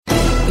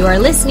You are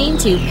listening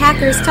to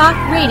Packers Talk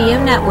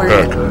Radio Network.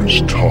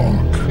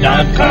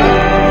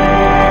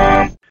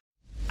 PackersTalk.com.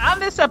 On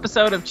this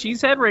episode of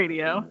Cheesehead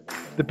Radio,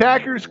 the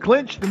Packers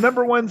clinched the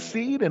number 1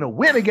 seed in a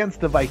win against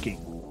the Vikings.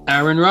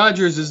 Aaron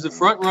Rodgers is the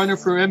front runner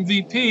for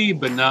MVP,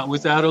 but not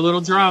without a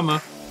little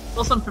drama.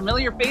 will some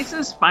familiar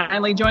faces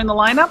finally join the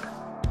lineup?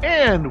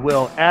 And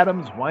will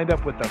Adams wind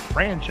up with the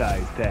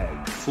franchise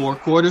tag? 4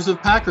 quarters of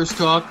Packers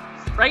talk.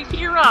 Right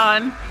here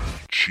on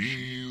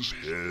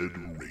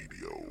Cheesehead Radio.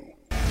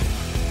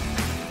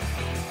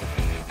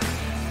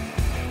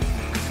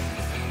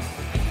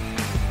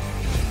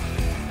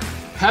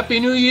 Happy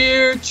New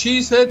Year,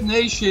 Cheesehead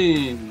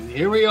Nation.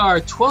 Here we are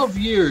 12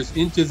 years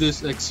into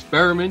this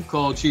experiment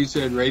called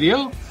Cheesehead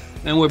Radio,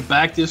 and we're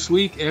back this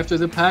week after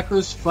the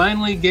Packers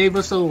finally gave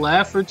us a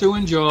laugher to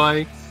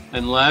enjoy,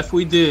 and laugh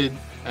we did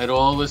at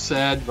all the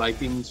sad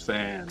Vikings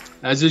fans.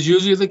 As is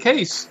usually the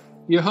case,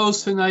 your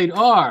hosts tonight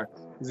are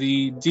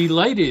the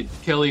delighted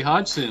Kelly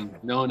Hodgson,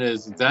 known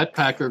as That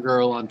Packer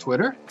Girl on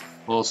Twitter.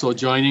 Also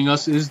joining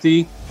us is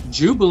the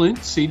jubilant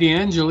C.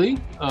 D'Angeli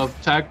of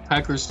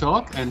Packers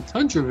Talk and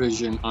Tundra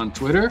Vision on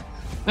Twitter.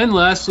 And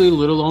lastly,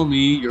 little old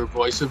me, your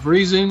voice of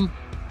reason,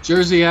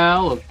 Jersey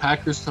Al of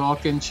Packers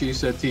Talk and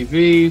Cheesehead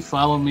TV.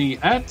 Follow me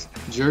at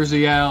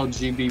Jersey Al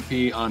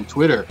GBP on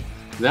Twitter.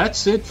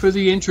 That's it for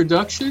the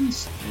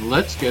introductions.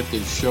 Let's get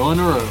this show on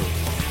the road.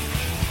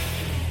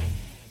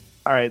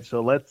 All right,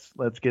 so let's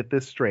get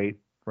this straight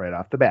right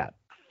off the bat.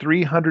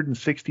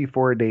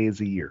 364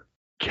 days a year.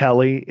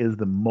 Kelly is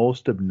the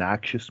most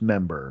obnoxious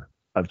member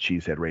of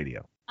Cheesehead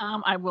Radio.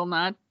 I will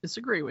not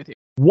disagree with you.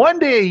 One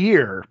day a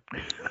year,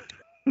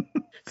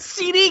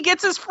 CD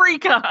gets his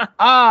freak on.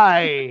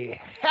 I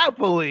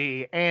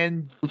happily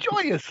and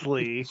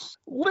joyously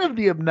live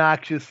the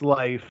obnoxious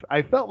life.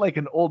 I felt like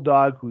an old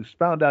dog who's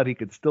found out he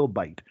could still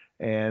bite.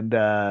 And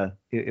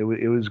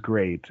it was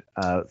great.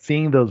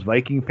 Seeing those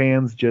Viking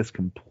fans just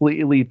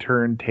completely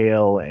turn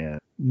tail and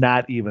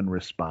not even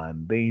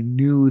respond. They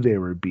knew they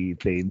were beat.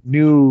 They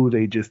knew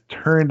they just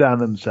turned on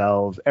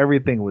themselves.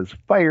 Everything was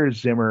fire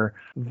Zimmer.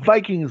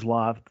 Vikings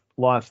lost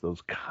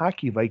those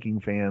cocky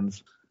Viking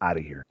fans. Out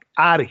of here.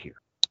 Out of here.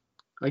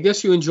 I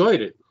guess you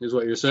enjoyed it, is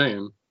what you're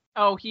saying.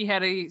 Oh, he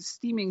had a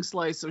steaming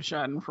slice of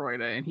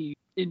Schadenfreude, and he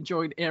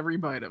enjoyed every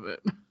bite of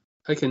it.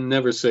 I can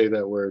never say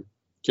that word.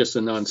 Just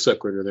a non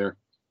sequitur there.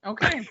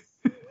 Okay.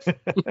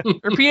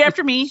 Repeat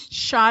after me.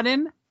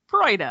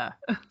 Schadenfreude.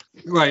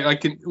 Right. I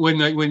can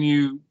when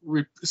you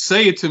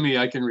say it to me,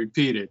 I can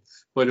repeat it.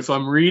 But if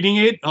I'm reading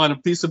it on a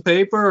piece of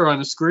paper or on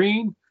a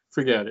screen,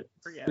 forget it.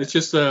 It's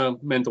just a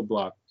mental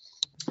block.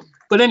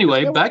 But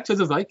anyway, back to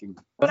the Vikings.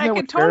 But I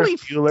can totally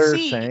Ferris Bueller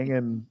see.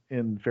 sang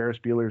in Ferris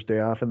Bueller's Day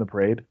Off in the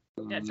Parade.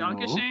 Yeah,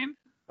 Dankeschön.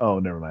 Oh,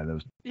 never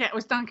mind. Yeah, it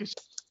was Dankeschön.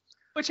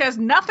 Which has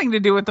nothing to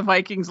do with the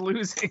Vikings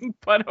losing,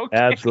 but okay.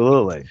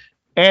 Absolutely.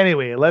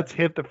 Anyway, let's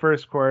hit the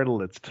first quarter.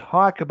 Let's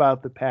talk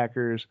about the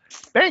Packers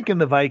banking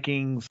the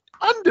Vikings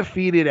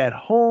undefeated at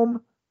home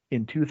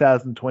in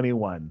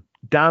 2021.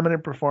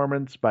 Dominant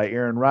performance by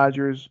Aaron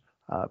Rodgers.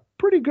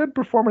 Pretty good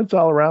performance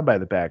all around by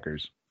the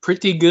Packers.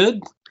 Pretty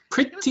good.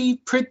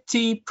 Pretty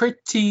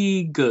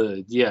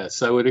good.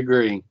 Yes, I would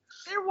agree.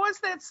 There was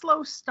that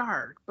slow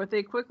start, but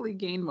they quickly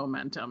gained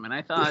momentum, and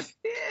I thought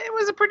it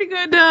was a pretty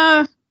good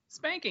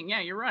spanking.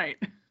 Yeah, you're right.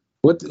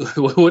 What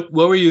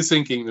were you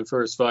thinking the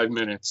first 5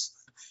 minutes?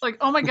 Like,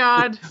 oh my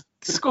God,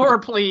 score,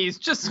 please.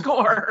 Just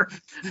score.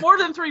 More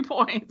than 3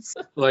 points.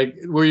 Like,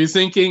 were you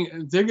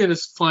thinking they're going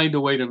to find a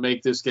way to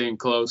make this game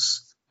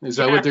close? Is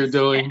that what they're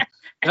doing?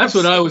 That's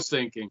what I was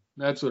thinking.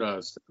 Like,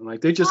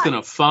 they're just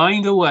going to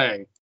find a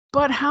way.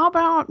 But how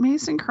about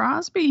Mason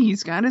Crosby?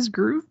 He's got his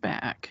groove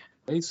back.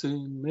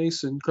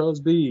 Mason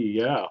Crosby,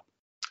 yeah.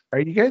 Are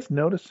you guys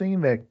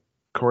noticing that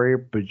Corey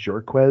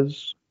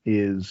Bajorquez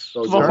is...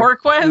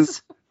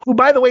 Bajorquez? Who,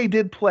 by the way,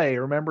 did play.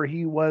 Remember,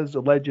 he was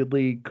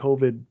allegedly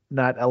COVID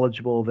not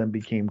eligible, then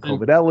became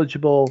COVID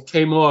eligible.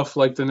 Came off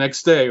like the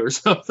next day or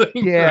something.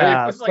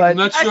 Yeah, right? I'm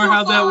not sure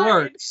how that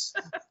works.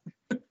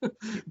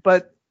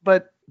 But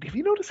have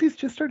you noticed he's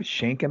just started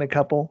shanking a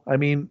couple? I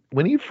mean,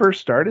 when he first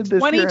started this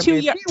 22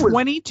 year,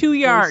 22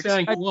 yards.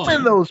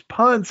 And those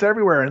punts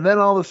everywhere. And then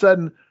all of a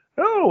sudden,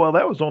 oh, well,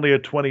 that was only a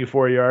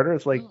 24-yarder.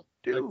 It's like,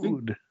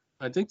 dude.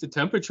 I think the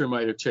temperature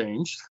might have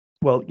changed.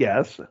 Well,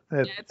 yes.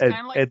 Yeah, it's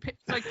kind of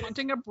like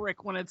punting a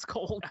brick when it's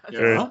cold.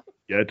 Yeah.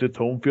 Yet it's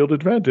home field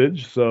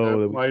advantage. So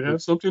that might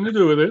have something to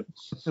do with it.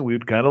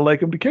 We'd kind of like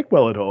him to kick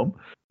well at home.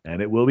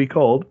 And it will be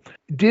cold.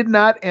 Did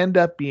not end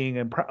up being,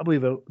 and probably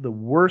the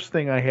worst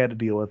thing I had to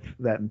deal with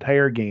that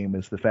entire game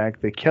is the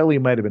fact that Kelly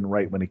might have been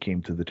right when it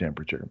came to the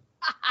temperature.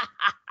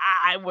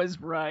 I was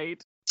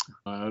right.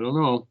 I don't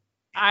know.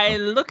 I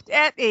looked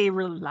at a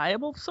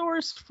reliable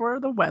source for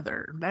the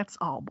weather. That's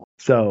all.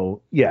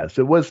 So, yes,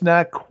 it was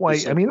not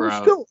quite. I mean, it was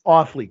still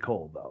awfully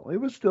cold, though. It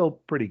was still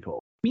pretty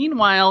cold.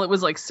 Meanwhile, it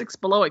was like 6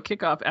 below at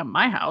kickoff at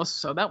my house,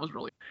 so that was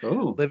really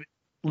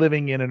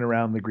living in and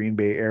around the Green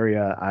Bay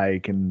area. I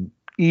can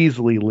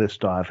easily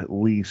list off at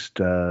least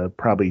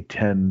probably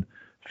 10,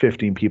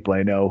 15 people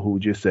I know who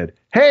just said,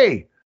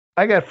 hey,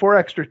 I got 4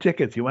 extra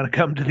tickets. You want to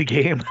come to the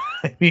game?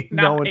 I mean,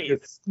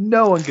 Nice.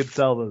 no one could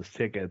sell those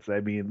tickets. I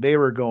mean, they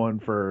were going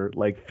for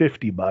like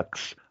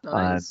 $50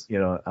 Nice.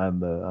 on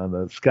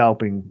the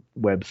scalping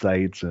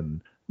websites,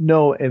 and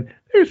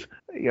there's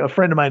a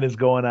friend of mine is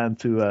going on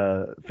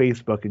to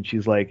Facebook, and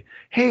she's like,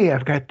 "Hey,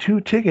 I've got 2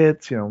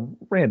 tickets,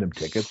 random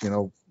tickets,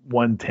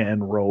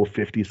 110 row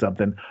 50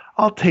 something.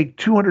 I'll take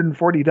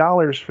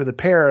 $240 for the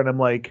pair." And I'm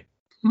like,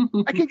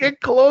 I can get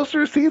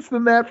closer seats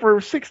than that for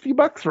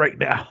 $60 right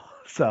now.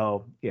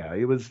 So yeah,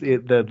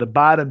 the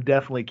bottom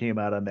definitely came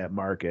out on that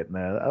market, and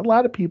a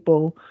lot of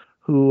people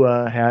who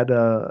had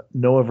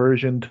no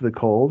aversion to the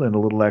cold and a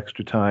little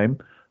extra time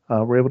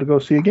were able to go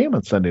see a game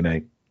on Sunday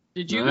night.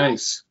 Did you?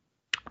 Nice.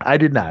 I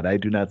did not. I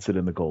do not sit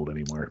in the cold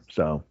anymore.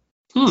 So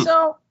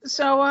So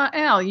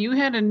Al, you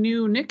had a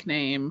new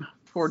nickname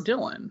for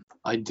Dylan.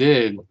 I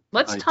did.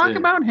 Let's talk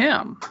about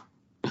him.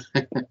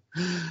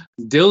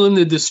 Dylan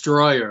the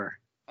Destroyer.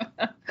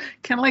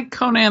 Kind of like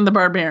Conan the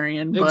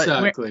Barbarian, but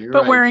Exactly,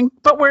 but right.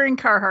 wearing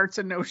Carhartts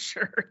and no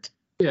shirt.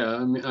 Yeah,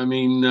 I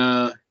mean,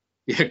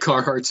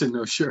 Carhartts and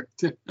no shirt.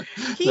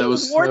 He that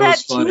was wore that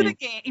to funny. the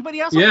game, but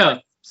he also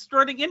like,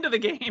 strutting into the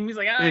game. He's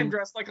like, I'm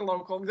dressed like a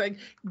local. He's like,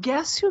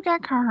 guess who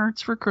got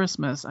Carhartts for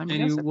Christmas? I mean,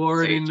 And you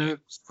wore it in the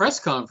press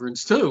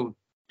conference too.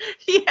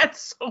 He had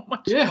so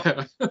much.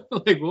 Yeah,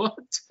 like what?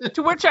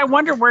 To which I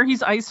wonder where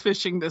he's ice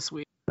fishing this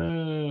week.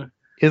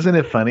 Isn't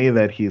it funny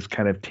that he's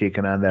kind of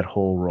taken on that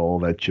whole role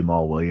that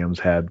Jamal Williams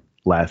had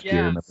last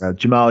year?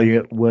 Jamal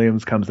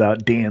Williams comes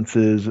out,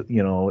 dances,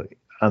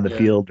 on the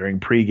field during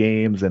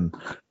pre-games, and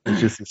he's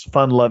just this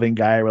fun-loving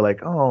guy. We're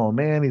like, oh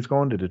man, he's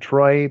going to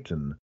Detroit,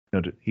 and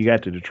he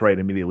got to Detroit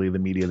immediately. The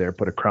media there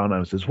put a crown on him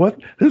and says, "What?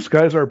 This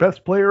guy's our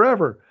best player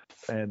ever."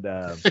 And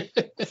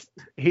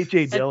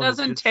AJ Dillon. It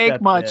doesn't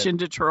take much in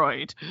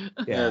Detroit.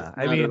 Yeah,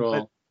 I mean,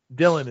 but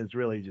Dylan has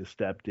really just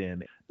stepped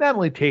in, not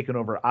only taken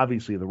over,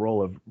 obviously, the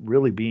role of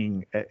really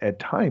being at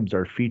times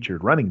our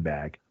featured running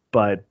back,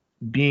 but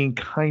being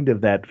kind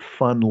of that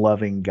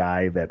fun-loving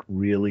guy that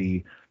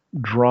really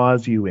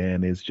draws you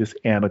in, is just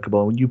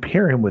amicable. When you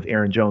pair him with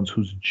Aaron Jones,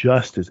 who's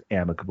just as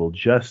amicable,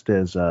 just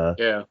as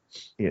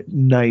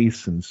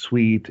nice and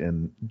sweet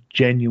and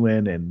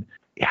genuine, and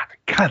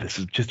God, this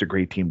is just a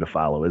great team to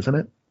follow, isn't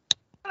it?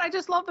 I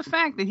just love the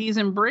fact that he's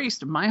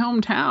embraced my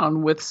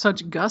hometown with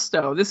such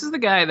gusto. This is the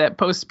guy that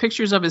posts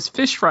pictures of his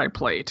fish fry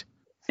plate.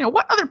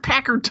 What other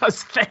Packer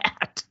does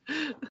that?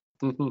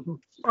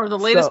 Or the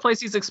latest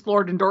place he's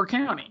explored in Door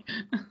County.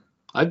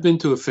 I've been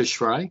to a fish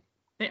fry.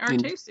 They are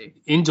tasty.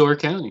 In Door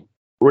County.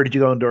 Where did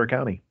you go in Door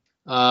County?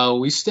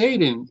 We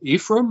stayed in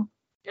Ephraim.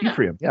 Yeah.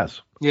 Ephraim,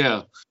 yes.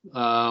 Yeah,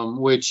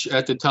 which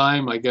at the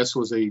time I guess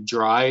was a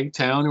dry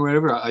town or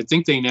whatever. I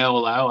think they now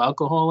allow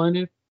alcohol in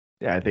it.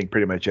 Yeah, I think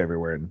pretty much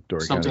everywhere in Door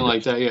County. Something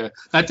like that, yeah.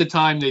 At the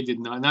time they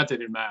did not. Not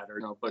that it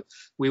mattered, but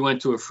we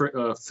went to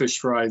a fish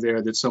fry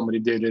there that somebody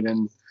did it,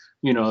 and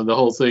the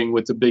whole thing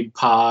with the big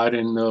pot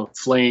and the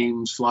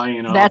flames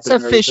flying up. That's a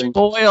fish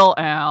boil,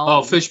 Al.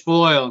 Oh, fish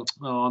boil.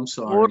 Oh, I'm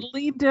sorry.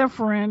 Totally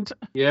different.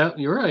 Yeah,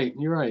 you're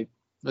right.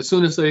 As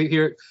soon as I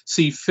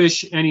see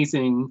fish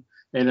anything,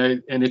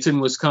 and it's in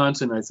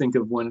Wisconsin, I think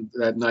of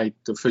that night,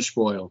 the fish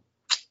boil.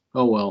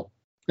 Oh well,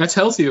 that's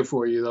healthier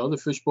for you though, the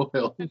fish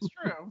boil. It's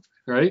true,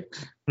 right?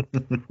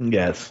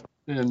 Yes.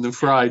 And the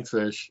fried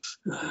fish.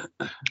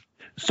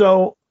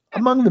 So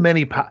among the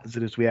many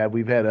positives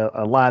we've had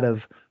a lot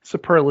of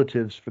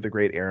superlatives for the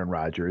great Aaron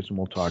Rodgers, and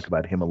we'll talk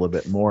about him a little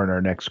bit more in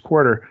our next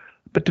quarter.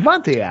 But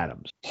Davante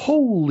Adams,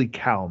 holy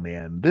cow,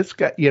 man! This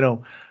guy,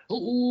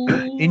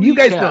 and you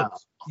guys know.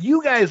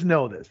 You guys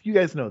know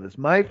this.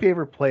 My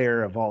favorite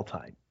player of all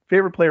time.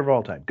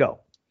 Go.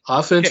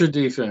 Offense or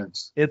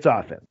defense? It's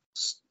offense.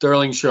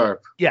 Sterling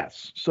Sharp.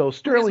 Yes. So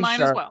Sterling mine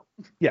Sharp. As well.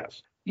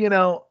 Yes.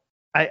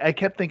 I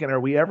kept thinking, are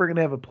we ever going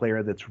to have a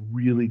player that's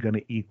really going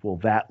to equal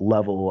that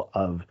level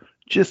of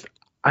just,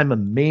 I'm a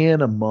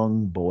man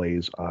among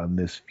boys on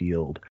this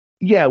field?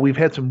 Yeah, we've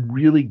had some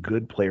really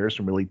good players,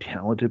 some really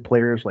talented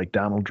players like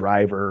Donald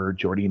Driver,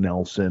 Jordy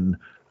Nelson,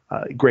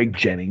 Greg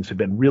Jennings have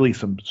been really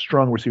some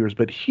strong receivers,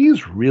 but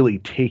he's really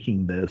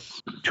taking this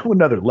to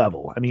another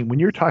level. I mean, when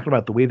you're talking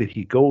about the way that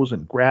he goes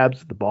and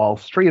grabs the ball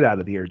straight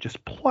out of the air,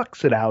 just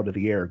plucks it out of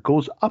the air,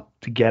 goes up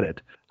to get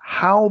it,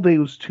 how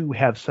those two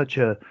have such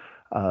a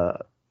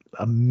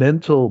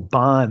mental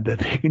bond that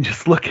they can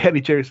just look at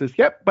each other and says,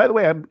 yep, by the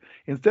way,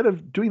 instead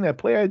of doing that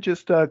play I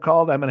just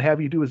called, I'm going to have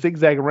you do a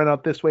zigzag and run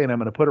out this way, and I'm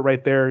going to put it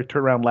right there,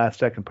 turn around last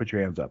second, put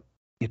your hands up.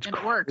 It's crazy.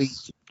 It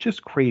works.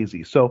 Just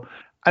crazy. So,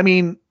 I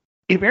mean,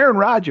 if Aaron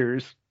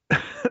Rodgers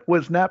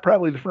was not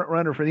probably the front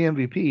runner for the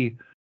MVP,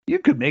 you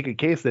could make a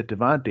case that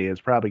Davante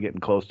is probably getting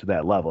close to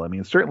that level. I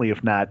mean, certainly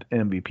if not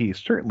MVP,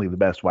 certainly the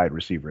best wide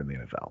receiver in the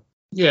NFL.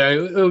 Yeah,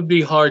 it would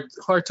be hard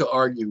to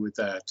argue with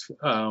that.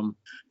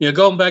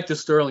 Going back to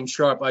Sterling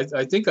Sharp,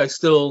 I think I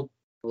still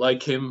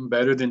like him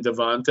better than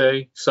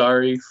Davante.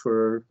 Sorry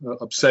for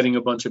upsetting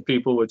a bunch of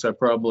people, which I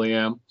probably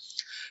am.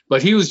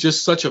 But he was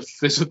just such a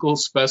physical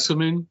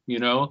specimen,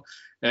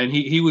 and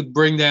he would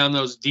bring down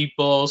those deep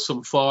balls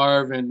from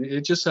Favre, and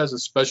it just has a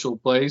special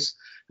place.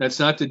 That's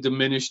not to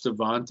diminish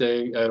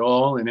Devontae at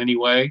all in any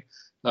way.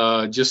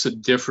 Just a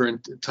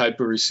different type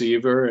of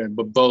receiver,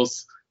 but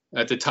both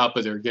at the top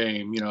of their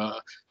game.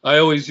 I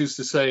always used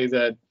to say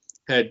that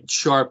had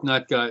Sharp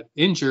not got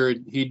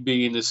injured, he'd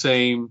be in the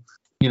same,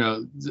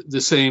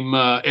 the same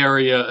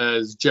area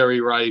as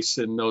Jerry Rice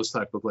and those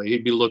type of play.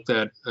 He'd be looked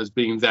at as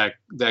being that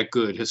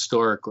good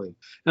historically.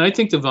 And I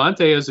think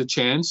Devontae has a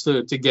chance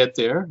to get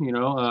there.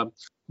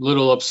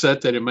 Little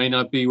upset that it may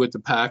not be with the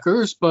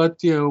Packers, but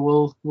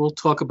we'll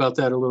talk about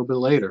that a little bit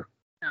later.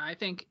 I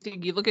think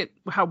you look at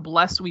how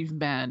blessed we've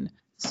been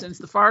since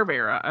the Favre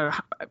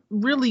era.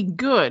 Really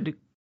good,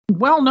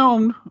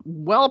 well-known,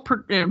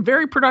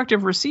 very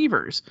productive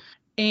receivers.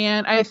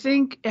 And I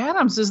think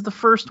Adams is the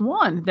first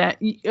one that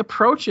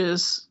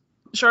approaches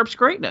Sharp's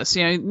greatness.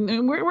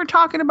 We're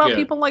talking about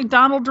people like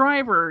Donald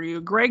Driver,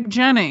 Greg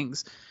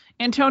Jennings,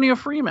 Antonio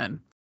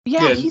Freeman.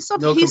 He's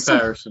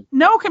comparison.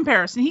 No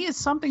comparison. He is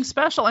something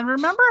special. And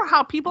remember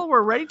how people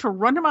were ready to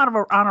run him out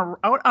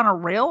on a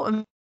rail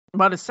in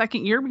about his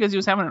second year because he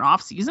was having an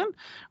off season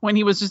when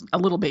he was just a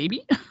little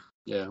baby?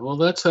 Yeah, well,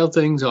 that's how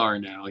things are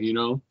now,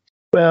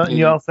 Well, and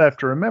you also have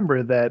to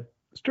remember that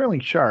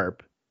Sterling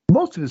Sharp,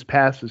 most of his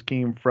passes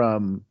came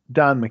from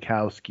Don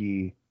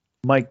Mikowski,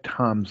 Mike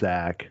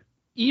Tomczak,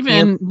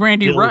 even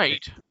Randy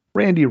Wright.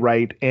 Randy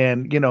Wright,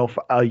 and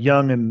a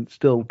young and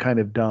still kind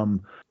of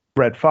dumb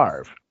Brett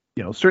Favre.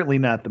 Certainly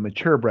not the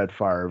mature Brett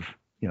Favre,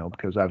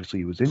 because obviously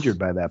he was injured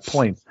by that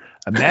point.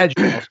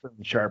 Imagine how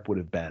Sterling Sharp would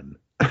have been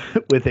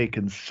with a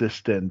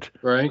consistent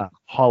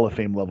Hall of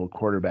Fame level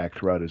quarterback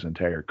throughout his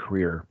entire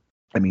career.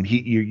 I mean,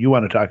 you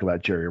want to talk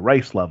about Jerry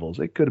Rice levels.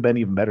 It could have been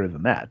even better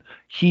than that.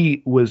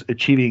 He was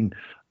achieving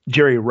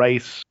Jerry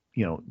Rice,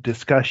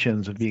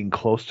 discussions of being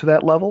close to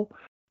that level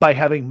by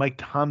having Mike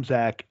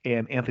Tomczak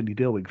and Anthony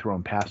Dilweg throw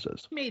him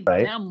passes. Made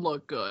them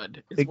look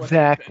good.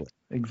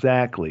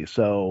 Exactly.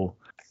 So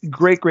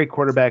great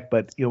quarterback.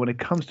 But, when it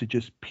comes to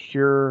just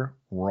pure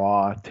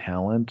raw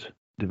talent,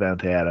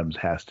 Davante Adams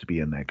has to be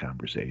in that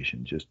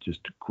conversation. Just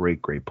a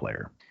great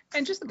player.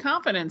 And just the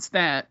confidence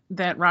that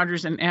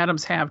Rodgers and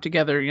Adams have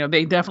together,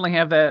 they definitely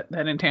have that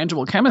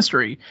intangible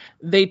chemistry.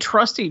 They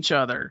trust each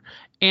other,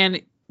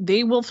 and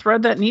they will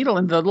thread that needle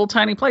in the little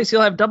tiny place.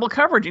 He'll have double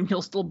coverage, and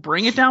he'll still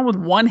bring it down with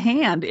one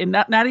hand and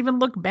not even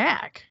look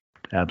back.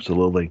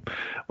 Absolutely.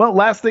 Well,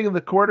 last thing of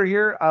the quarter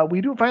here, we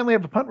do finally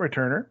have a punt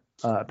returner,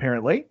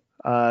 apparently.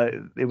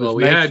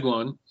 We had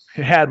one.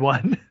 Had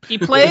one. He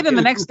played, and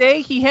the next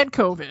day he had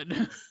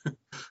COVID.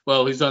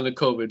 Well, he's on the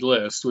COVID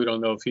list. We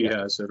don't know if he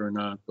has it or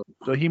not. But.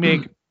 So he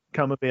may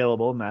come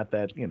available. Not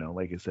that,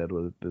 like I said,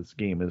 this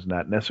game is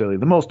not necessarily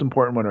the most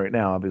important one right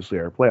now. Obviously,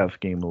 our playoff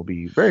game will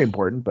be very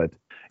important, but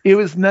it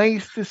was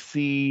nice to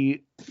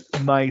see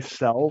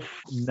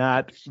myself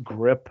not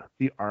grip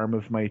the arm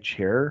of my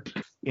chair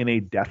in a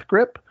death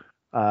grip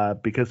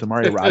because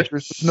Amari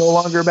Rodgers was no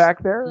longer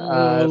back there.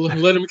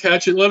 Let him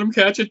catch it. Let him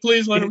catch it,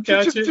 please. Let him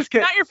catch it.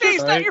 Not your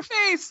face. Not your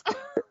face.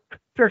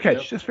 Fair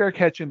catch, just fair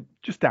catch, and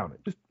just down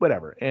it, just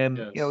whatever. And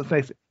it was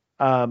nice.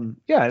 And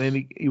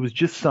then he was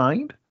just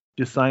signed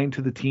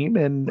to the team,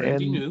 and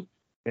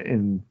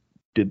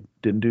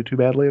didn't do too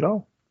badly at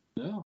all.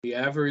 No, he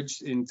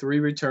averaged in 3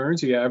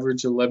 returns. He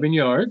averaged 11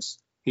 yards.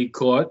 He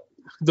caught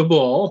the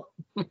ball.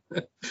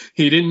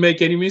 He didn't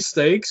make any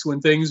mistakes when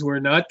things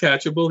were not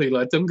catchable. He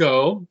let them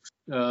go.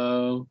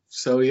 Well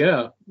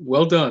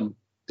done,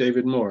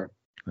 David Moore.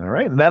 All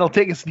right, and that'll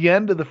take us to the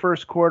end of the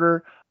first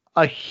quarter.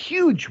 A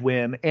huge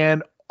win.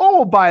 And,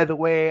 oh, by the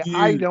way, huge.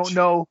 I don't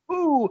know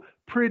who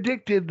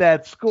predicted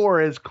that score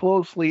as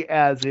closely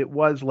as it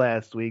was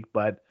last week,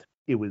 but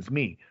it was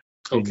me.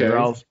 Okay.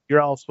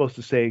 You're all supposed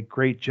to say,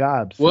 great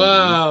job, CD.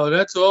 Wow,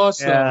 that's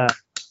awesome. Yeah.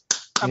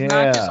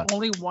 Obnoxious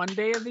only one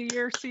day of the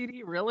year,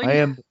 CD? Really?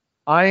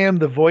 I am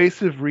the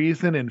voice of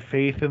reason and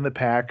faith in the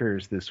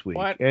Packers this week.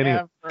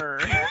 Whatever.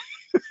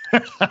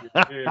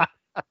 Anyway.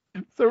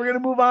 So we're going to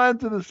move on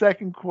to the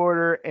second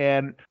quarter,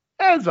 and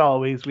as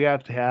always, we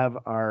have to have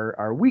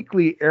our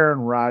weekly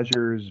Aaron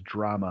Rodgers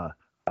drama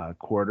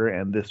quarter,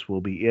 and this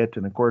will be it.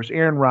 And, of course,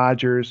 Aaron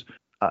Rodgers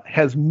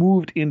has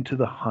moved into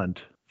the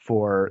hunt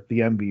for the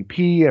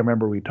MVP. I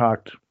remember we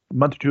talked a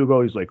month or two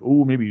ago. He's like,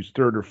 oh, maybe he's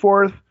 3rd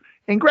or 4th.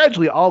 And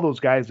gradually, all those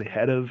guys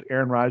ahead of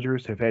Aaron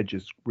Rodgers have had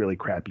just really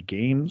crappy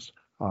games,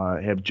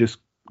 have just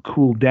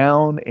cooled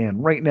down.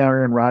 And right now,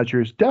 Aaron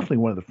Rodgers, definitely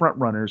one of the front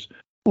runners.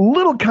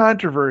 Little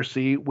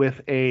controversy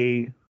with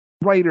a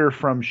writer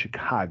from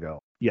Chicago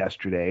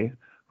yesterday,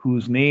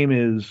 whose name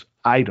is,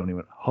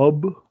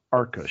 Hub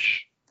Arkush.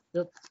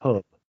 Yep.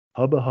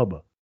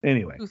 Hubba.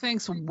 Anyway. Who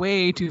thinks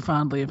way too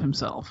fondly of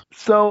himself.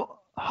 So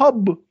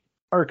Hub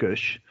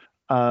Arkush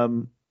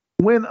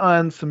went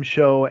on some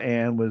show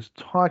and was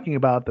talking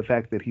about the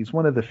fact that he's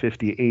one of the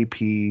 50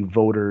 AP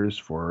voters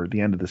for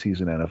the end of the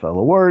season NFL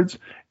awards,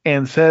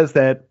 and says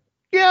that,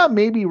 yeah,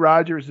 maybe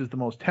Rodgers is the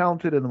most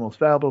talented and the most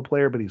valuable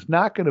player, but he's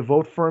not going to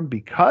vote for him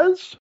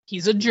because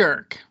he's a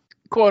jerk,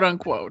 quote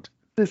unquote.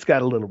 This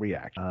got a little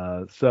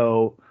reaction.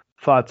 So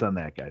thoughts on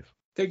that, guys?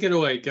 Take it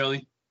away,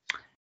 Kelly.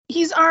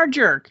 He's our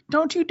jerk.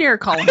 Don't you dare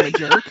call him a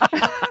jerk.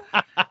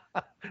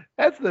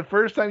 That's the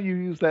first time you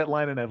used that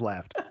line, and I've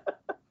laughed.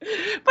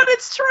 But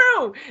it's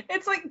true.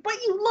 It's like, but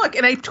you look,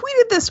 and I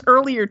tweeted this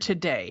earlier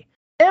today.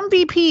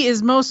 MVP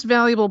is most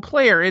valuable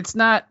player. It's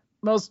not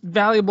most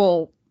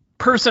valuable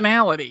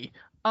personality.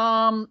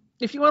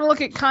 If you want to look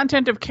at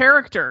content of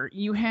character,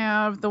 you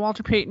have the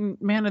Walter Payton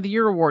Man of the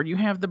Year Award. You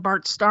have the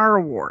Bart Starr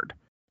Award.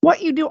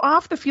 What you do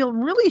off the field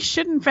really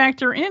shouldn't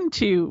factor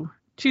into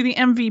the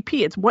MVP.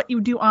 It's what you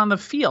do on the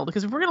field.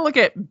 Because if we're going to look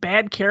at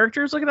bad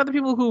characters, look at other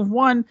people who've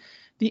won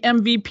the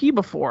MVP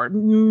before.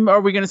 Are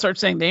we going to start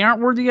saying they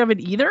aren't worthy of it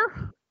either?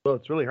 Well,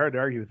 it's really hard to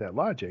argue with that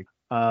logic.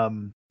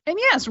 And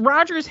yes,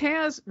 Rodgers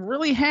has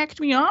really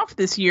hacked me off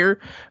this year.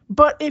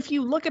 But if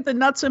you look at the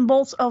nuts and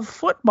bolts of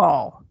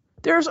football,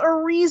 there's a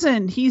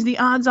reason he's the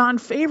odds-on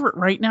favorite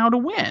right now to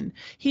win.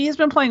 He has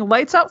been playing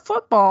lights-out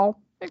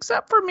football,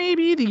 except for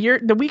maybe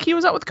the week he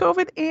was out with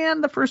COVID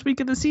and the first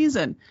week of the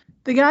season.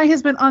 The guy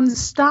has been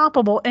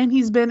unstoppable, and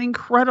he's been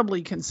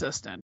incredibly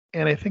consistent.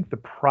 And I think the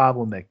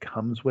problem that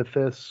comes with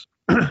this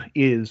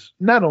is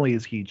not only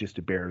is he just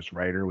a Bears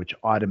writer, which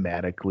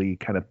automatically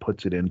kind of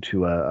puts it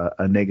into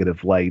a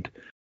negative light.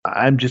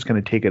 I'm just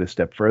going to take it a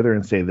step further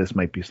and say this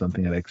might be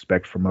something that I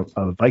expect from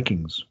a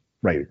Vikings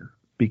writer,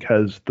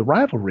 because the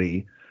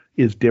rivalry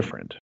is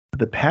different.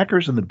 The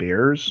Packers and the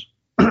Bears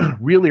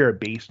really are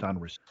based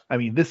on, I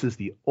mean, this is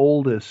the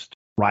oldest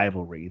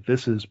rivalry.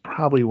 This is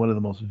probably one of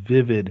the most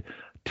vivid,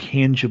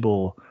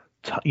 tangible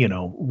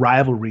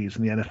rivalries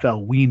in the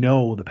NFL. We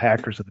know the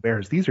Packers and the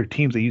Bears. These are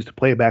teams that used to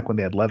play back when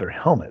they had leather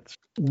helmets.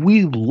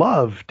 We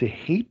love to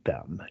hate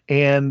them.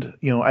 And,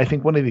 I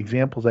think one of the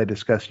examples I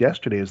discussed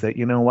yesterday is that,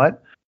 you know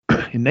what?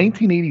 In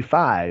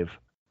 1985,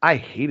 I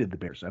hated the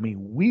Bears. I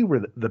mean,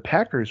 the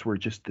Packers were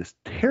just this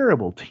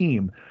terrible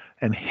team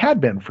and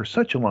had been for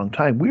such a long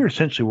time. We were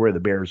essentially where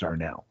the Bears are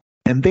now.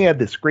 And they had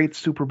this great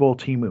Super Bowl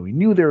team, and we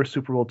knew they were a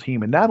Super Bowl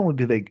team. And not only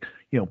did they,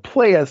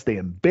 play us, they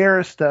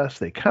embarrassed us.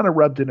 They kind of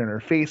rubbed it in our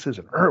faces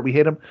and we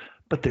hate them.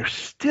 But there's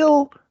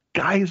still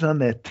guys on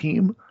that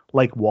team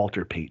like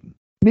Walter Payton,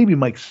 maybe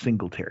Mike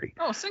Singletary.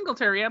 Oh,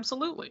 Singletary,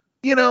 absolutely.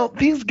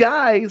 These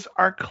guys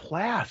are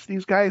class.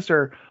 These guys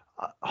are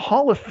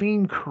Hall of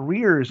Fame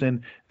careers,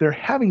 and they're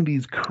having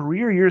these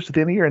career years at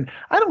the end of the year. And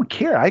I don't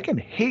care. I can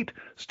hate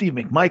Steve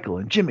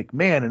McMichael and Jim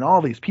McMahon and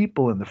all these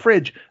people in the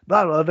fridge.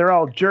 Blah, blah, they're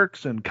all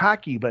jerks and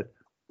cocky, but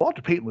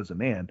Walter Payton was a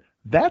man.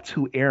 That's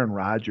who Aaron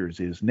Rodgers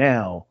is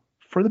now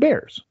for the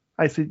Bears.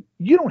 I said,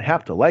 you don't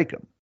have to like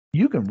him.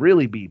 You can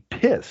really be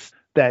pissed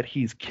that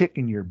he's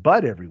kicking your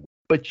butt every week,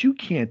 but you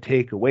can't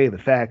take away the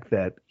fact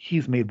that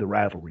he's made the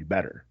rivalry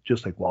better,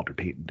 just like Walter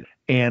Payton did.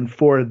 And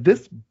for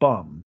this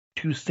bum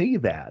to say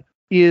that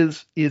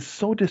is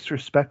so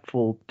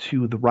disrespectful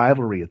to the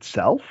rivalry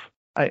itself.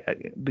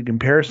 The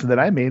comparison that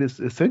I made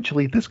is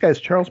essentially, this guy's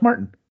Charles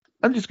Martin.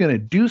 I'm just going to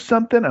do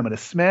something. I'm going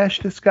to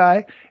smash this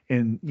guy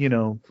and,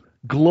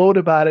 gloat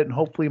about it. And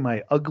hopefully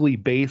my ugly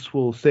base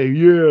will say,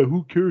 yeah,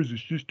 who cares?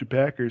 It's just the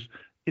Packers.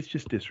 It's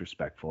just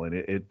disrespectful. And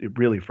it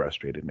really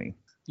frustrated me.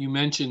 You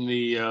mentioned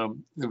the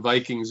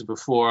Vikings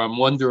before. I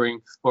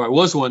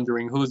was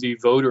wondering who the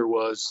voter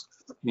was,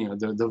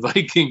 the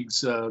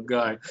Vikings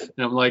guy.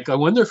 And I'm like, I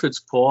wonder if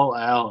it's Paul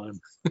Allen.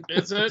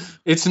 Is it?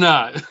 It's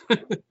not.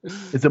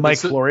 Is it Mike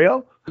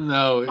Florio?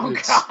 No.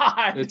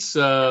 It's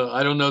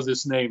I don't know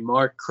this name.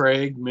 Mark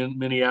Craig,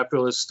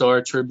 Minneapolis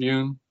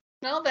Star-Tribune.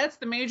 No, that's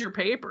the major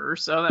paper,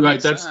 so that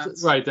makes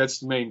sense. Right,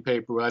 that's the main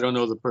paper. I don't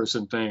know the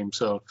person's name,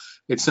 so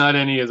it's not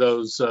any of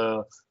those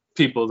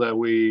people that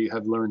we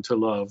have learned to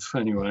love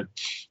anyway.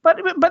 But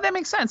that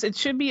makes sense. It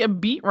should be a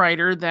beat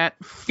writer that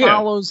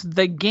follows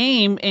the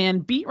game,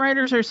 and beat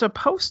writers are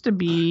supposed to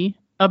be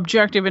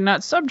objective and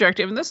not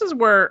subjective. And this is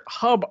where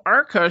Hub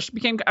Arkush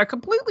became a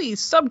completely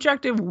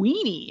subjective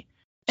weenie.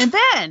 And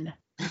then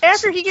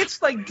after he gets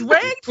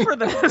dragged for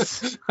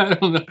this, I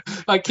don't know.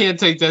 I can't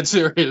take that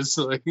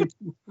seriously.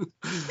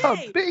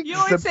 Hey, you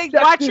always say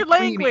watch your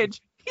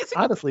language.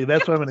 Honestly,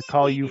 that's what I'm going to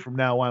call you from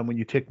now on when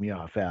you tick me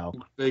off, Al.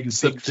 Big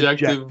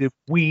subjective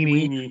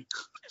weenie.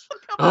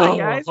 Come on,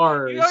 guys.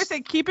 Horrors. You always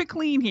say keep it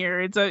clean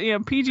here. It's a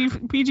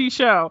PG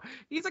show.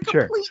 He's a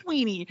complete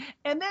weenie.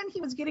 And then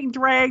he was getting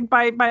dragged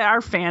by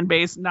our fan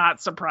base.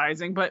 Not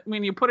surprising, but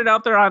when you put it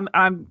out there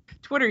on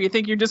Twitter, you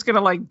think you're just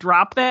gonna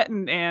drop that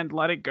and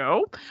let it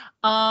go.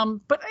 But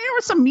there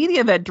was some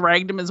media that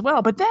dragged him as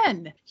well. But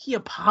then he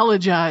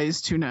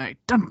apologized tonight.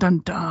 Dun dun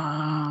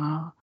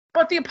dun.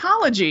 But the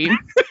apology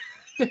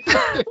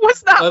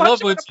was not. I much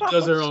love when of she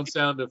does her own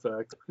sound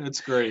effect.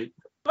 It's great.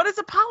 But his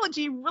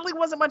apology really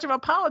wasn't much of an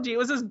apology. It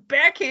was this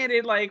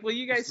backhanded, well,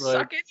 you guys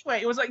suck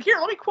anyway. It was here,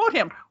 let me quote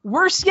him.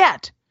 Worse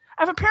yet,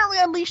 I've apparently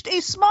unleashed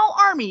a small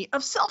army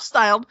of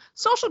self-styled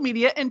social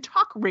media and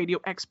talk radio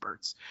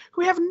experts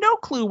who have no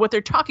clue what they're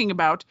talking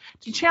about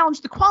to challenge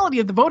the quality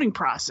of the voting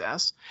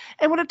process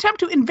and would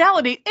attempt to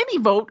invalidate any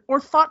vote or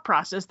thought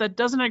process that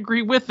doesn't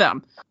agree with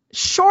them.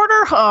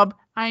 Shorter Hub,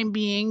 I'm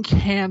being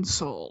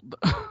canceled.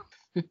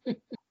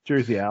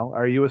 Jersey Al,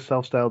 are you a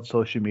self-styled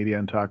social media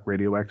and talk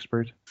radio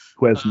expert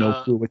who has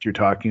no clue what you're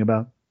talking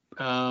about?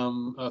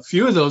 A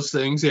few of those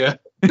things, yeah.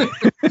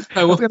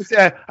 I was going to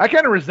say, I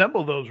kind of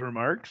resemble those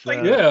remarks.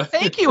 Yeah.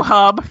 Thank you,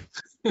 Hub.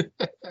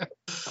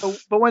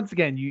 But once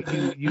again,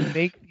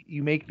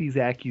 you make these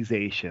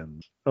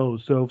accusations. Oh,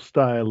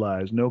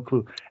 self-stylized, no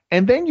clue,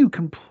 and then you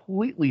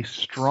completely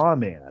straw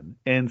man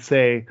and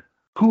say,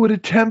 who would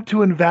attempt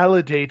to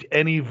invalidate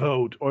any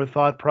vote or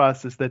thought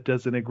process that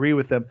doesn't agree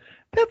with them.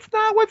 That's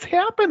not what's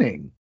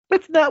happening.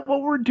 That's not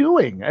what we're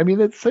doing. I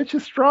mean, it's such a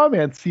straw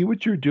man. See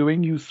what you're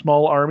doing, you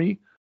small army.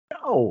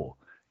 No,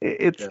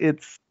 it's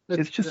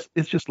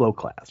just low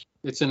class.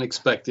 It's an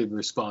expected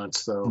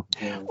response, though.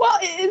 Yeah. Well,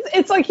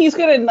 it's like he's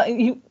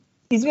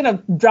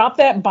gonna drop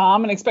that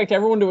bomb and expect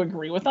everyone to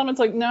agree with him. It's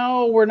like,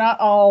 no, we're not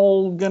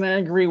all gonna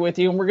agree with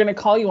you, and we're gonna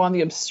call you on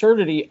the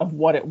absurdity of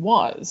what it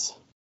was.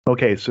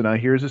 Okay, so now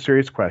here's a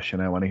serious question.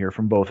 I want to hear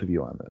from both of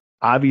you on this.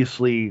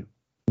 Obviously,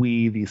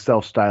 we, the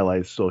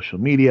self-stylized social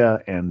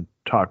media and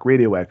talk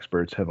radio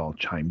experts, have all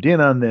chimed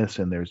in on this,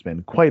 and there's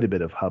been quite a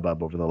bit of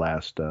hubbub over the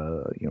last,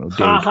 days.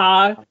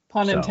 Haha,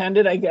 pun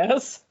intended, I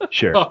guess.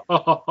 Sure.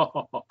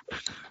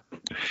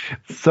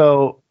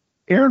 So,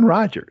 Aaron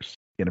Rodgers,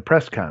 in a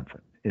press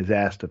conference, is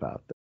asked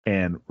about this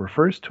and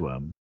refers to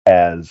him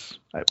as,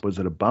 was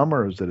it a bum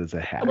or was it as a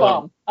hack? A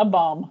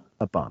bum.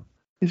 A bum.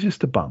 He's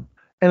just a bum.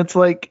 And it's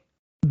like,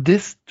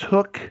 this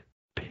took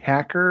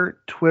Packer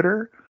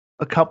Twitter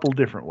a couple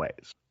different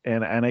ways.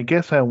 And I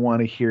guess I want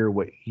to hear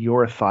what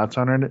your thoughts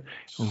on it.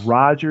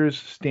 Rodgers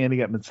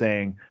standing up and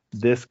saying,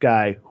 this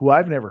guy, who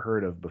I've never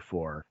heard of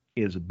before,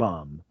 is a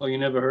bum. Oh, you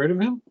never heard of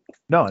him?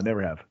 No, I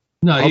never have.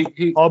 No,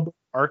 he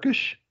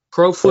Arkish?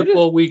 Pro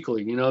Football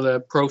Weekly. You know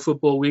that Pro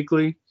Football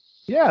Weekly?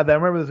 Yeah, I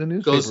remember there's a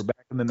newspaper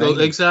back in the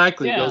 90s.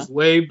 Exactly. Yeah. Goes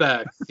way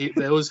back.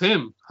 That was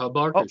him, Hub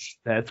Arkish.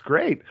 Oh, that's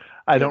great.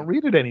 I don't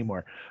read it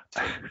anymore.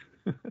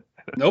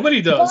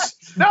 Nobody does.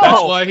 No.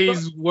 That's why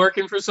he's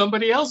working for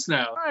somebody else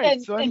now.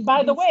 Right, And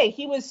by the way,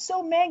 he was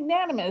so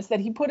magnanimous that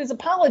he put his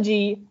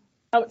apology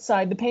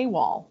outside the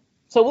paywall.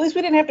 So at least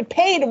we didn't have to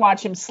pay to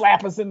watch him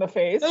slap us in the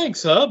face.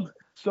 Thanks, Hub.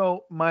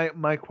 So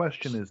my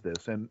question is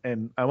this,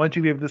 and I want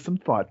you to give this some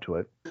thought to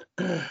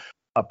it.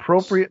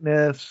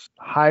 Appropriateness,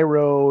 high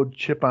road,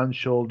 chip on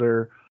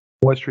shoulder.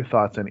 What's your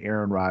thoughts on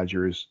Aaron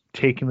Rodgers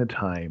taking the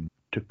time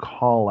to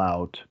call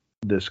out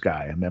this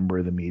guy, a member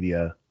of the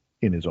media,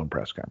 in his own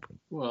press conference?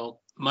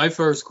 Well, my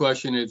first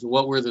question is,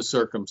 what were the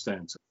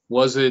circumstances?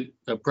 Was it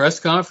a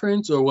press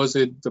conference or was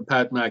it the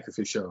Pat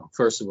McAfee show,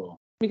 first of all?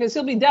 Because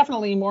he'll be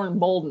definitely more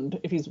emboldened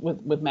if he's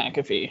with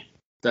McAfee.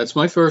 That's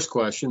my first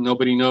question.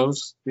 Nobody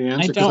knows the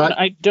answer.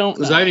 I don't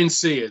Because know. I didn't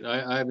see it.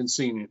 I haven't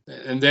seen it.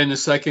 And then the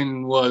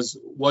second was,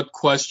 what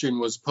question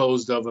was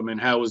posed of him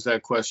and how was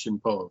that question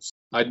posed?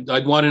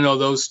 I'd want to know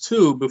those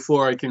two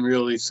before I can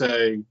really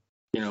say,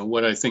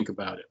 what I think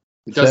about it.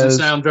 It doesn't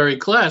sound very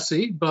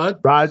classy, but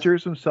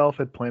Rodgers himself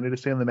had planted to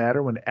say on the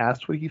matter when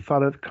asked what he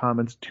thought of the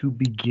comments to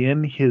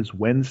begin his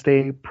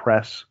Wednesday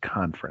press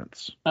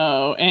conference.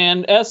 Oh,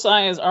 and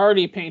SI is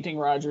already painting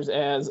Rodgers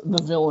as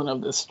the villain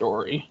of this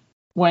story,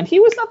 when he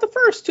was not the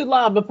first to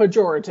lob a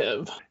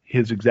pejorative.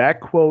 His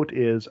exact quote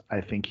is, I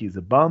think he's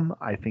a bum.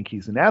 I think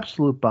he's an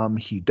absolute bum.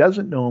 He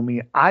doesn't know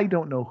me. I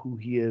don't know who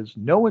he is.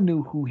 No one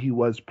knew who he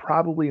was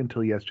probably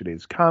until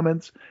yesterday's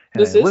comments.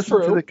 And This I is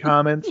listened to true. the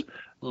comments.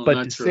 well, But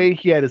not to true. say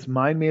he had his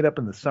mind made up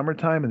in the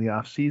summertime and the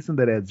offseason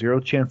that had zero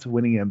chance of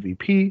winning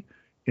MVP,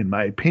 in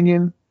my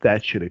opinion,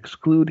 that should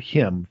exclude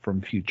him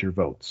from future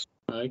votes.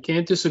 I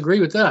can't disagree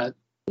with that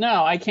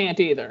No, I can't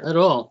either. at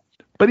all.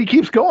 But he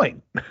keeps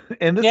going.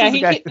 And this Yeah, is the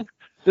he guy. keep-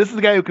 This is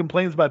the guy who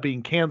complains about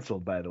being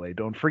canceled, by the way.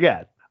 Don't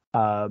forget.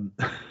 And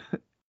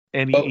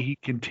he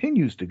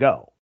continues to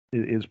go.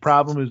 His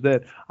problem is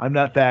that I'm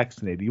not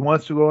vaccinated. He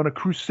wants to go on a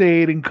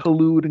crusade and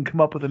collude and come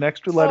up with an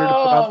extra letter to put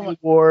on the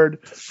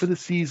award for the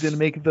season and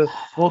make it the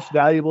most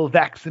valuable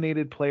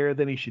vaccinated player.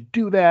 Then he should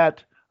do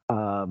that.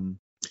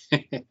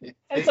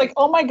 It's like,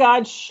 oh my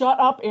God, shut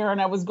up, Aaron.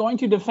 I was going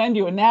to defend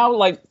you. And now,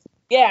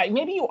 yeah,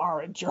 maybe you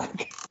are a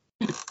jerk.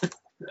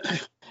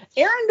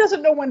 Aaron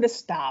doesn't know when to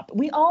stop.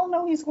 We all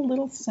know he's a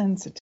little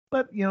sensitive.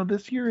 But,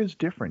 this year is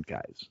different,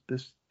 guys.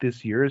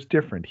 This year is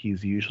different.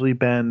 He's usually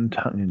been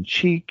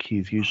tongue-in-cheek.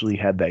 He's usually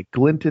had that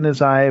glint in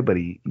his eye, but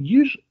he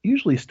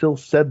usually still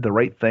said the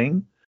right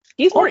thing.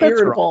 He's more All bets are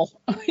irritable.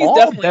 He's All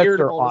definitely bets are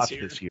irritable off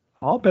this year.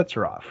 All bets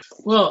are off.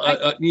 Well,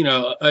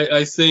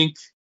 I think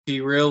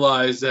he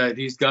realized that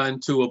he's gotten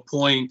to a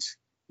point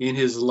in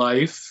his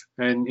life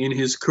and in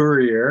his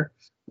career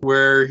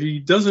where he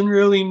doesn't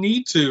really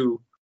need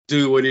to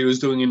do what he was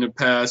doing in the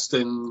past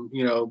and,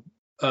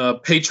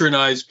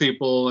 patronize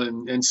people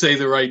and say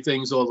the right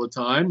things all the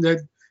time.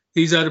 That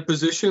he's at a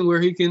position where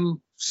he can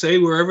say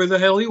wherever the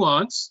hell he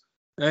wants,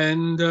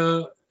 and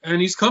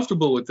he's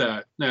comfortable with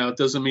that. Now, it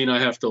doesn't mean I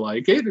have to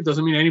like it. It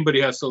doesn't mean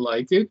anybody has to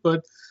like it,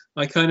 but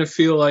I kind of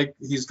feel like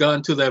he's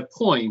gotten to that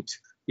point.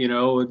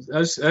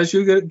 As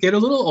you get a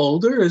little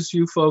older, as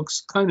you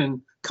folks kind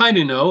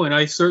of know, and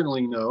I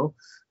certainly know,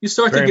 you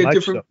start to get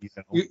different.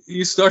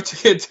 You start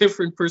to get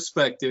different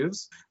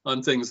perspectives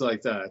on things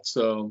like that.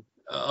 So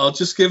I'll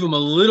just give him a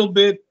little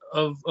bit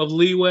of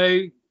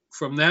leeway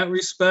from that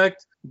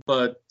respect.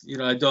 but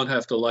I don't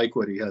have to like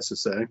what he has to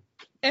say.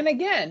 And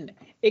again,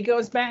 it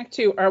goes back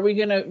to, are we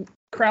going to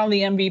crown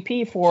the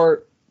MVP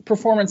for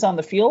performance on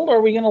the field, or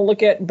are we going to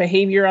look at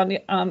behavior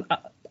on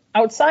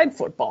outside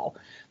football?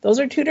 Those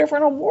are two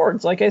different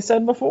awards, like I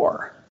said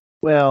before.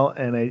 Well,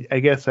 and I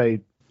guess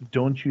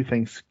don't you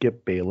think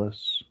Skip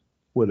Bayless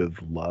would have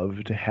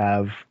loved to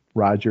have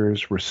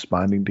Rodgers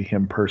responding to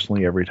him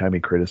personally every time he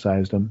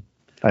criticized him?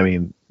 I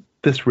mean,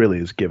 this really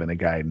is giving a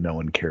guy no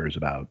one cares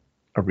about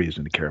a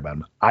reason to care about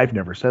him. I've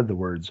never said the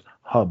words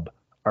hub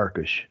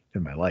Arkush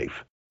in my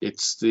life.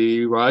 It's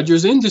the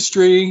Rodgers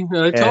industry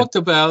that I talked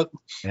about.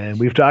 And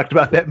we've talked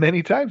about that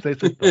many times. I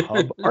said the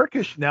hub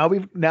Arkush.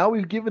 Now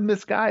we've given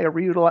this guy a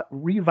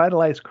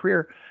revitalized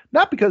career,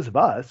 not because of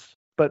us,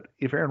 but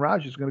if Aaron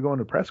Rodgers is going to go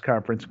into a press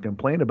conference and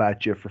complain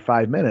about you for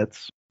 5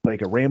 minutes,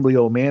 like a rambly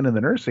old man in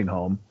the nursing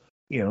home,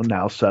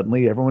 now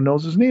suddenly everyone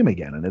knows his name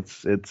again. And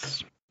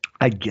it's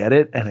I get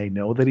it, and I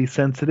know that he's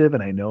sensitive,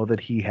 and I know that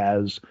he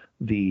has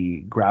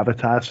the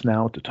gravitas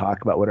now to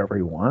talk about whatever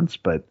he wants,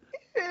 but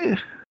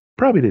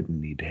probably didn't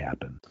need to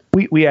happen.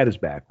 We had his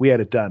back. We had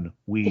it done.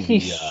 He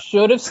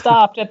should have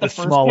stopped at the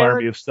first small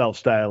army of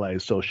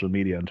self-stylized social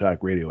media and talk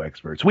radio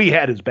experts. We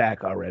had his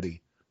back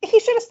already. He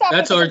should have stopped.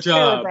 That's at the our first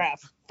job.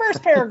 Paragraph.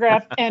 First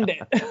paragraph, end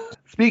it.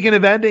 Speaking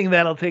of ending,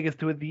 that'll take us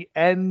to the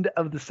end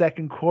of the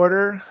second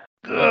quarter.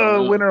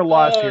 Win or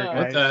loss here, guys.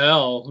 What the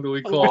hell? What do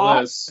we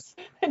call this?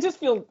 It just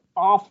feels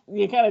off.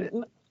 You kind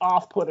of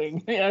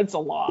off-putting. Yeah, it's a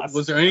loss.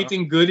 Was there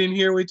anything good in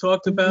here we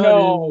talked about?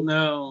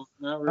 No,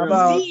 not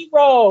really.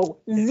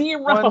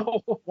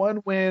 Zero.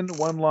 One win,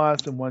 one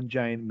loss, and one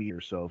giant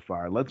meter so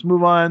far. Let's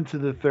move on to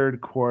the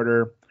third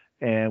quarter.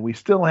 And we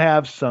still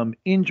have some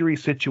injury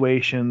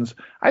situations.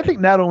 I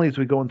think not only as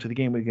we go into the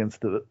game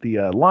against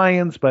the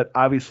Lions, but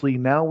obviously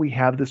now we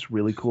have this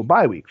really cool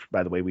bye week.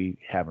 By the way, we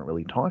haven't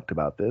really talked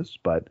about this,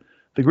 but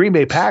the Green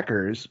Bay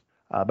Packers,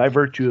 by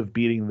virtue of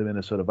beating the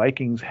Minnesota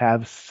Vikings,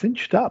 have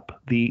cinched up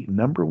the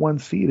number 1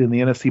 seed in the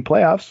NFC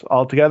playoffs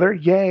altogether.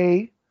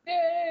 Yay.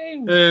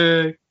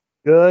 Yay.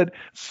 Good.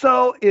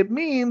 So it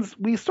means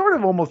we sort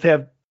of almost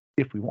have,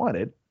 if we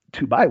wanted,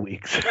 2 bye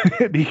weeks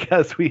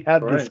because we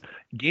have this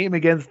game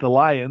against the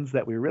Lions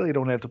that we really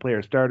don't have to play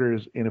our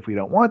starters in if we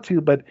don't want to,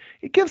 but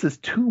it gives us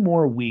 2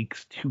 more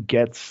weeks to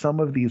get some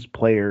of these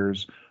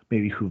players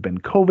maybe who've been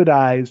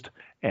COVIDized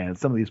and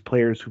some of these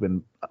players who've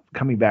been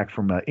coming back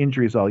from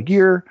injuries all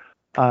year.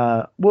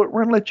 We're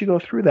going to let you go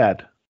through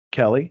that,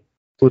 Kelly.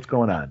 What's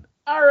going on?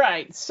 All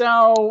right.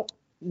 So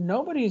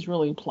nobody's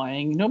really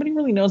playing. Nobody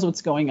really knows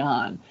what's going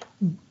on,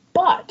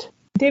 but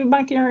David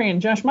Bakhtiari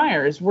and Josh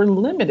Myers were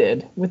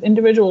limited with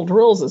individual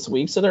drills this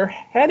week, so they're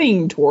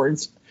heading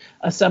towards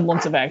a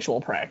semblance of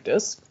actual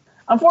practice.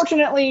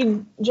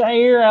 Unfortunately,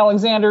 Jair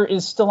Alexander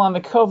is still on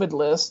the COVID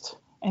list,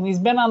 and he's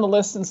been on the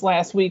list since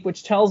last week,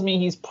 which tells me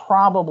he's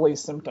probably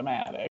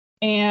symptomatic.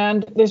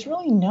 And there's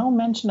really no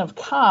mention of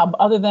Cobb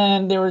other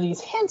than there were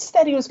these hints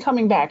that he was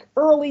coming back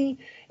early.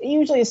 It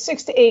usually is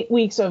 6 to 8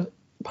 weeks of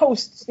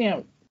post,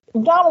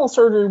 abdominal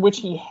surgery, which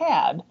he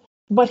had.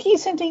 But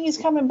he's hinting he's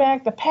coming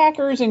back. The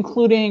Packers,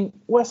 including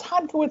Wes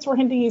Hodkiewicz, were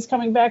hinting he's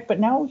coming back, but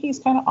now he's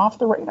kind of off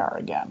the radar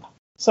again.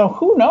 So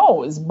who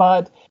knows?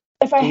 But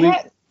if I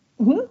had...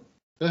 Go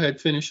ahead,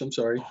 finish. I'm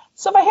sorry.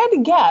 So if I had to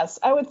guess,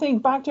 I would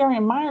think Bakhtiari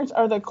and Myers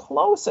are the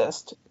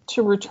closest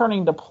to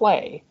returning to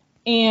play.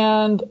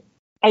 And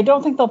I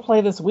don't think they'll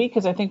play this week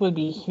because I think we'd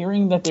be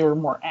hearing that they were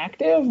more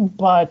active.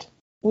 But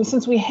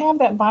since we have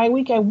that bye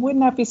week, I would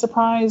not be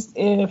surprised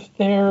if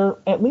they're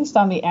at least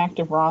on the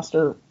active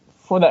roster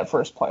for that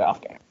first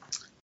playoff game.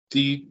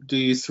 Do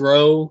you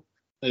throw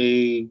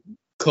a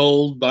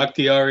cold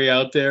Bakhtiari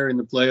out there in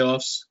the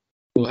playoffs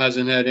who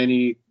hasn't had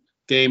any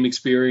game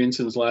experience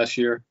since last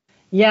year?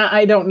 Yeah,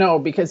 I don't know,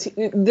 because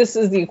this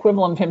is the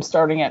equivalent of him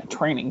starting at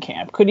training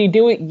camp. Could he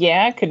do it?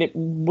 Yeah.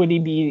 Would he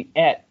be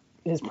at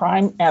his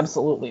prime?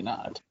 Absolutely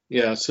not.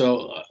 Yeah.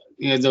 So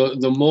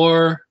the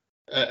more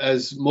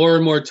as more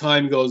and more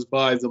time goes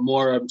by, the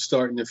more I'm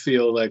starting to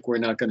feel like we're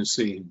not going to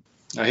see him.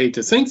 I hate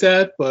to think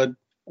that, but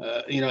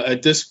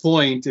at this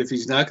point, if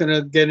he's not going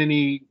to get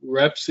any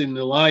reps in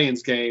the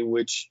Lions game,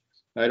 which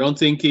I don't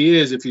think he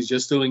is, if he's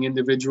just doing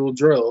individual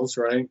drills,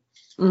 right?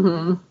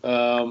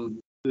 Mm-hmm.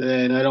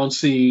 Then I don't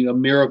see a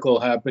miracle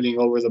happening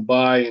over the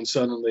bye and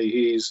suddenly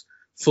he's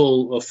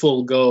a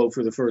full go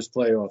for the first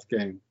playoff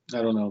game.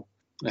 I don't know.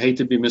 I hate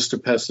to be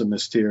Mr.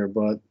 Pessimist here,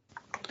 but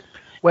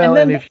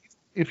and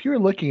if you're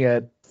looking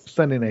at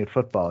Sunday Night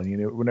Football,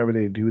 whenever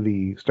they do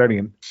the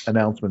starting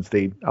announcements,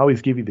 they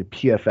always give you the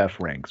PFF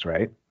ranks,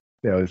 right?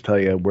 They always tell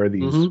you where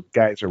these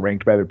guys are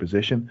ranked by their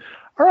position.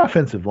 Our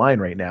offensive line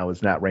right now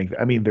is not ranked.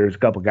 I mean, there's a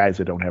couple guys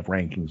that don't have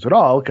rankings at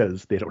all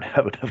because they don't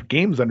have enough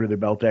games under their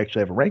belt to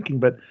actually have a ranking,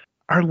 but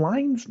our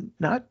line's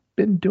not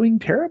been doing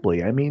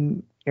terribly. I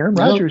mean, Aaron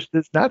Rodgers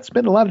does not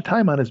spend a lot of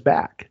time on his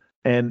back.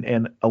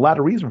 And a lot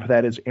of reason for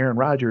that is Aaron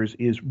Rodgers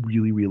is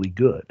really, really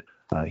good.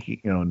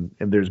 And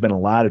there's been a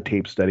lot of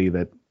tape study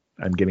that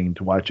I'm getting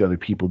to watch other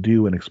people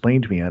do and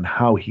explain to me on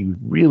how he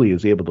really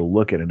is able to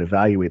look at and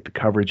evaluate the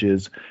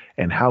coverages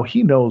and how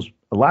he knows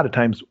a lot of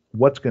times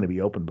what's going to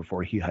be open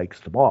before he hikes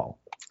the ball.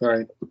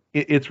 Right.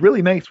 It's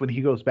really nice when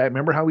he goes back.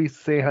 Remember how we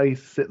say how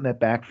he's sitting in that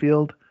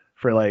backfield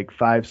for like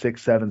 5,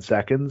 6, 7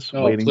 seconds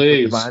waiting for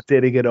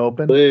Devontae to get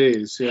open?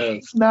 Please, yeah.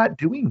 He's not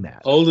doing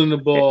that. Holding the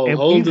ball,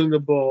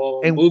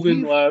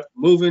 moving left,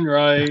 moving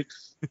right.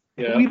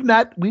 Yeah. We've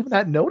not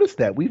noticed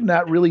that. We've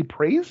not really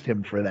praised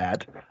him for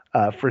that,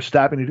 for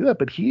stopping to do that.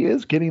 But he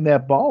is getting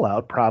that ball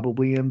out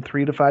probably in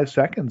 3 to 5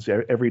 seconds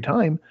every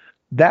time.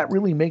 That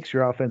really makes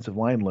your offensive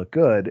line look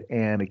good,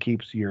 and it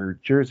keeps your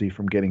jersey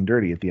from getting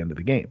dirty at the end of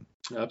the game.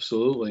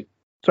 Absolutely.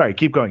 Sorry,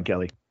 keep going,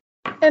 Kelly.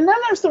 And then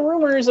there's the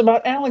rumors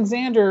about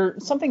Alexander,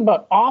 something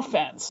about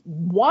offense.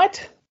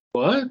 What?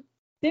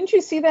 Didn't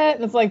you see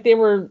that? It's like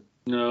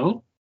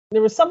No.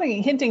 There was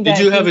something hinting that.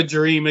 Did you have a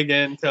dream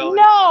again, Kelly?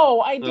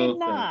 No, I did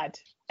not.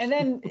 And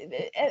then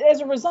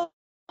as a result,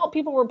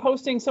 people were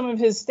posting some of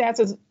his stats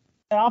as an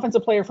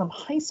offensive player from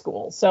high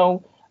school.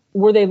 So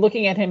were they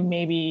looking at him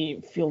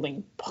maybe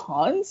fielding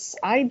punts?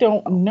 I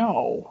don't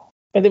know.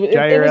 But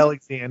Jair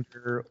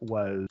Alexander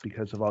was,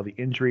 because of all the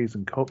injuries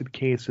and COVID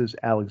cases,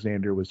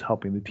 Alexander was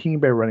helping the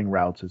team by running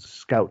routes as a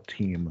scout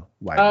team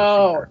wide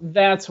receiver.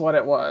 That's what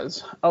it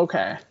was.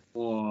 Okay.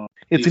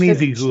 It's an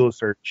easy Google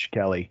search,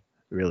 Kelly.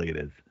 Really it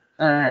is.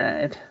 All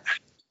right.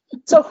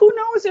 So who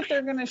knows if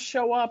they're going to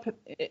show up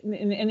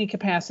in any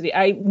capacity.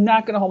 I'm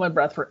not going to hold my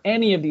breath for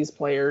any of these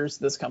players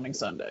this coming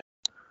Sunday.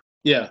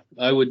 Yeah,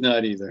 I would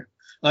not either.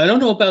 I don't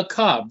know about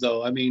Cobb,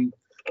 though. I mean,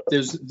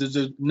 there's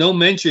no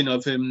mention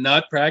of him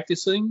not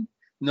practicing,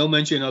 no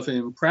mention of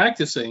him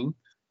practicing.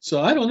 So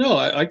I don't know.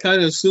 I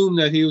kind of assumed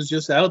that he was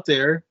just out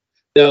there.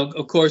 Now,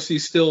 of course,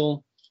 he's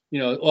still,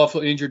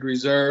 awful injured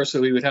reserve,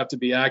 so he would have to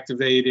be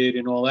activated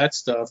and all that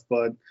stuff.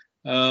 But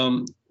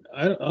I'm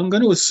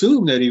going to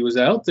assume that he was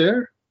out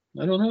there.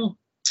 I don't know.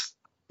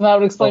 That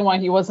would explain why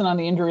he wasn't on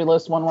the injury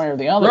list one way or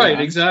the other.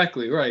 Right,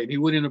 exactly, right. He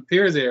wouldn't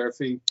appear there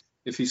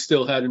if he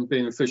still hadn't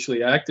been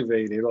officially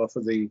activated off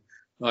of the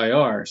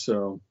IR.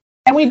 So.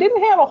 And we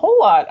didn't have a whole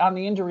lot on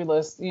the injury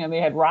list. They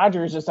had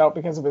Rodgers just out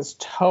because of his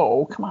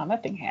toe. Come on,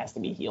 that thing has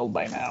to be healed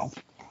by now.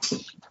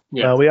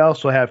 Yeah. Well, we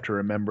also have to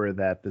remember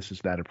that this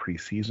is not a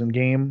preseason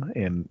game,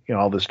 and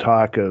all this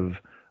talk of,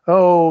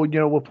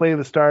 we'll play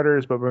the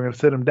starters, but we're going to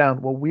sit them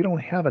down. Well, we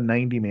don't have a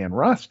 90-man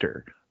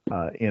roster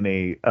in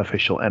a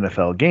official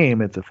NFL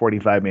game. It's a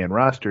 45-man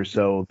roster,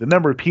 so the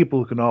number of people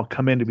who can all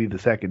come in to be the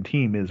second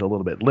team is a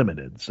little bit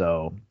limited.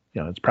 So,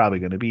 it's probably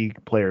going to be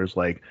players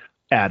like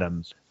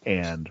Adams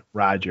and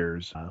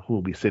Rodgers who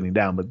will be sitting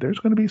down, but there's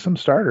going to be some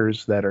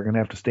starters that are going to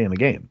have to stay in the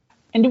game.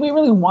 And do we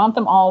really want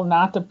them all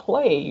not to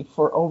play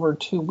for over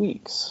 2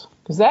 weeks?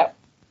 Because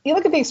you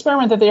look at the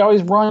experiment that they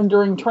always run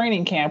during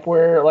training camp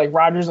where like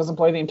Rodgers doesn't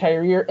play the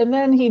entire year, and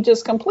then he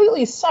just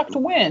completely sucked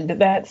wind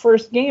that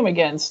first game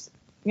against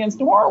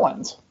New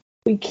Orleans.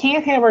 We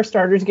can't have our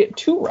starters get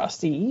too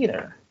rusty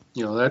either.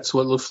 That's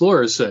what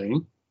LaFleur is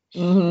saying.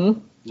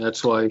 Mm-hmm.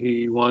 That's why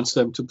he wants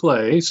them to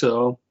play.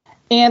 So.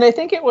 And I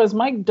think it was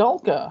Mike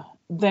Dulka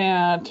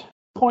that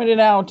pointed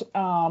out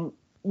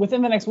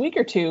within the next week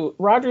or two,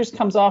 Rodgers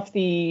comes off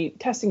the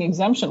testing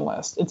exemption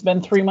list. It's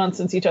been 3 months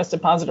since he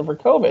tested positive for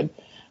COVID.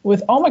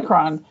 With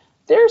Omicron,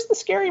 there's the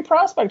scary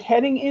prospect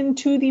heading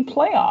into the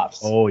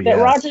playoffs that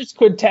Rodgers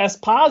could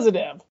test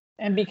positive.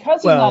 And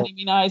because he's not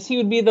immunized, he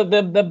would be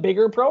the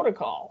bigger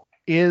protocol.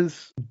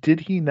 Did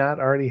he not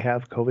already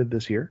have COVID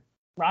this year?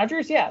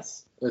 Rodgers,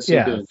 yes.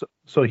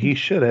 So he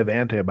should have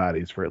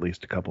antibodies for at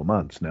least a couple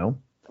months, no?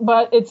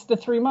 But it's the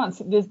 3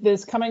 months.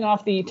 This coming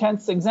off the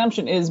 10th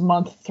exemption is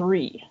month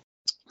 3.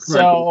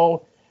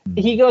 So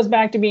he goes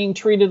back to being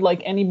treated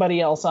like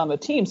anybody else on the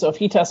team. So if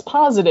he tests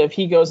positive,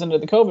 he goes into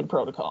the COVID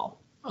protocol.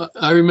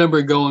 I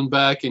remember going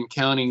back and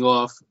counting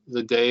off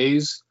the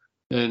days.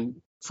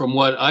 And from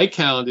what I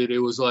counted, it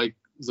was like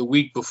the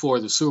week before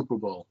the Super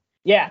Bowl.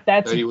 Yeah,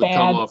 that's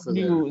bad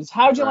news.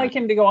 How'd you like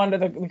him to go onto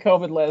the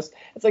COVID list?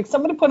 It's like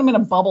somebody put him in a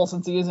bubble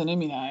since he isn't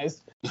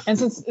immunized. And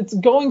since it's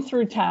going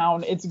through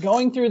town, it's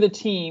going through the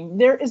team,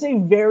 there is a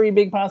very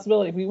big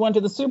possibility. If we went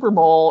to the Super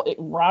Bowl,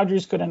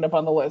 Rodgers could end up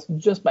on the list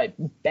just by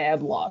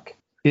bad luck.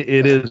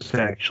 It is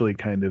actually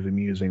kind of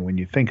amusing when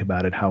you think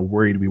about it, how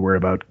worried we were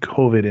about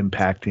COVID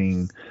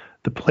impacting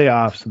the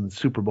playoffs and the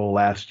Super Bowl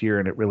last year,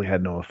 and it really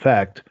had no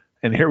effect.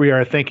 And here we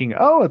are thinking,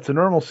 it's a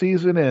normal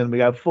season and we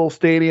got full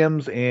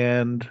stadiums,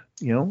 and,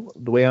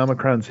 the way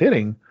Omicron's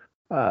hitting,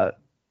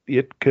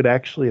 it could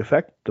actually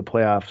affect the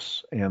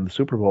playoffs and the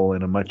Super Bowl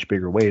in a much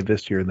bigger way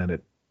this year than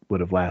it would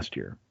have last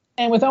year.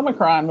 And with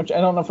Omicron, which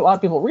I don't know if a lot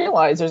of people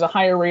realize, there's a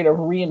higher rate of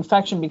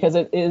reinfection because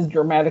it is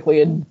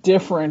dramatically a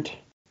different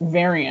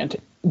variant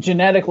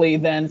genetically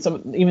than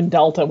even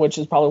Delta, which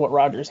is probably what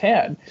Rodgers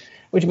had,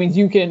 which means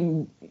you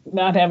can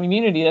not have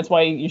immunity. That's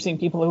why you're seeing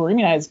people who are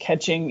immunized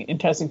catching and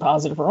testing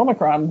positive for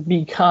Omicron,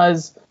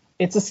 because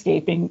it's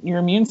escaping your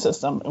immune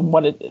system. And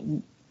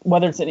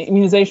whether it's an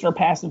immunization or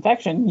past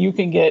infection, you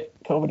can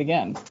get COVID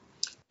again.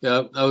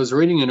 Yeah, I was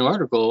reading an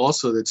article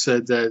also that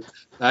said that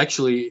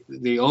actually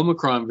the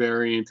Omicron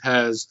variant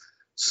has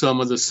some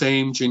of the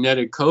same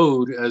genetic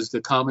code as the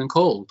common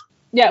cold.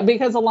 Yeah,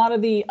 because a lot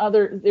of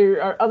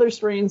there are other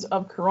strains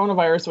of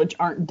coronavirus which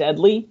aren't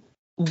deadly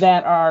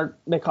that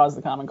cause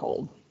the common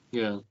cold.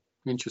 Yeah,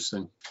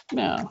 interesting.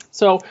 Yeah.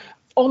 So,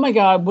 oh my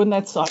God, wouldn't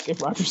that suck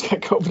if Rogers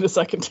got COVID a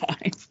second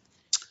time?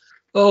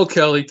 Oh,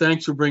 Kelly,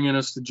 thanks for bringing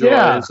us the joy,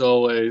 as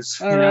always.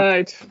 All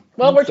right.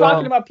 Well, we're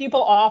talking about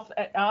people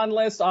on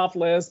lists, off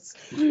lists.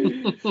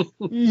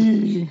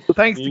 So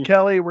thanks to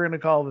Kelly, we're going to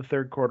call the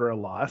third quarter a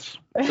loss.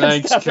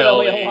 Thanks,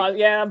 Definitely Kelly. a lot.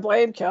 Yeah,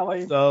 blame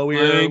Kelly. So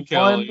Blame we're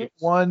Kelly.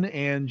 one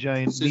and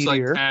giant This is like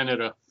meteor.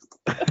 Canada.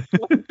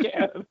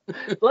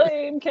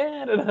 Blame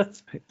Canada.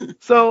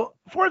 So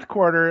fourth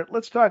quarter,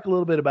 let's talk a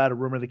little bit about a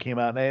rumor that came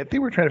out. And I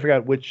think we're trying to figure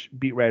out which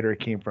beat writer it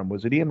came from.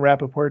 Was it Ian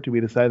Rappaport? Did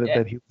we decide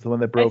that he was the one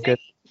that broke it?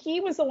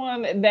 He was the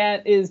one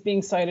that is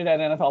being cited at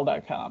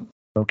NFL.com.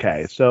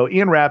 Okay, so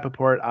Ian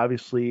Rappaport,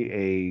 obviously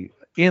a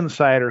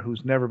insider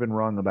who's never been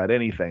wrong about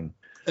anything.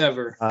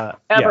 Ever.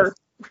 Ever.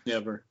 Yes,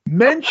 Never.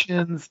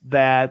 mentions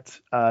that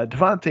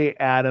Davante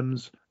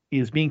Adams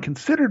is being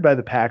considered by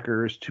the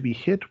Packers to be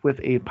hit with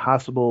a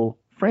possible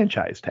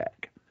franchise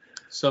tag.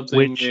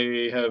 Something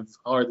they have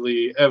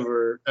hardly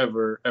ever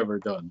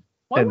done.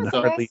 When And was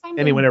the hardly last time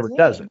they anyone ever did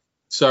does it.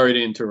 Sorry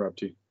to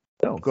interrupt you.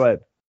 No, go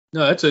ahead.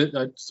 No, that's it.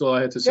 That's all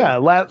I had to say. Yeah,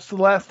 the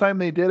last time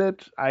they did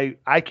it, I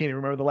can't even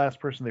remember the last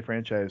person they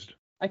franchised.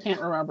 I can't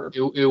remember.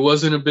 It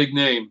wasn't a big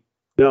name.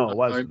 No, it I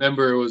wasn't.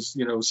 remember it was,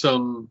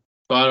 some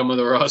bottom of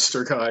the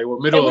roster guy or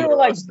And middle we of were the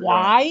like, roster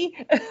guy.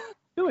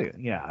 why?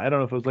 Yeah, I don't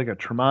know if it was like a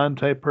Tremont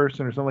type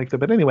person or something like that.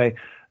 But anyway,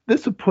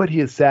 this would put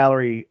his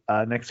salary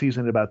next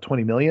season at about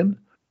 $20 million,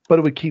 but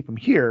it would keep him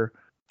here.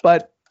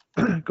 But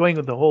going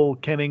with the whole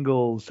Ken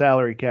Ingalls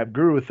salary cap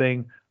guru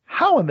thing,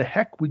 how in the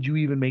heck would you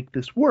even make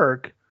this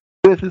work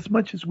with as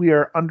much as we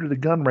are under the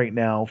gun right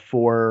now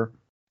for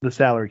the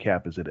salary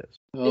cap as it is?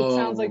 It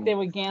sounds like they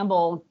would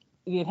gamble.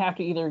 You'd have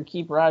to either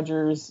keep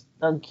Rodgers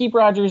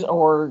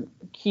or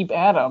keep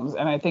Adams.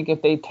 And I think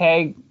if they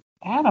tag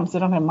Adams, they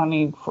don't have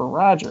money for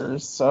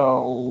Rodgers.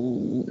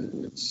 So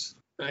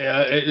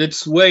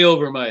it's way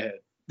over my head.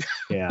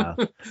 Yeah.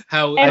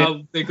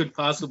 how they could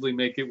possibly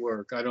make it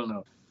work. I don't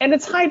know. And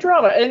it's high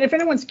drama. And if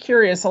anyone's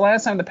curious, the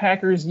last time the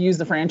Packers used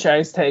the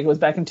franchise tag was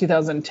back in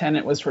 2010.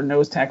 It was for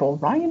nose tackle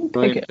Ryan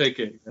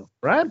Pickett.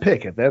 Ryan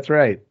Pickett, that's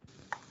right.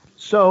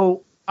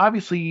 So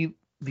obviously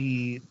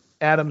the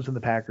Adams and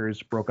the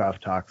Packers broke off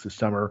talks this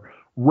summer,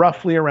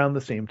 roughly around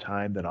the same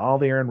time that all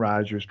the Aaron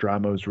Rodgers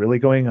drama was really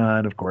going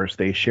on. Of course,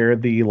 they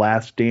shared the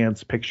Last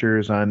Dance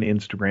pictures on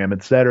Instagram,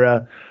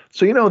 etc.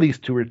 So these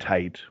two are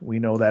tight. We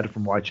know that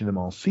from watching them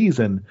all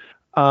season.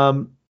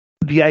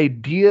 The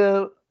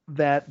idea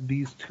that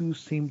these two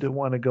seem to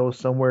want to go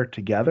somewhere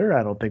together,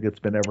 I don't think it's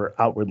been ever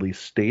outwardly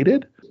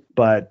stated,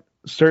 but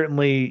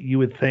certainly you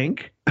would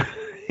think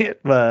if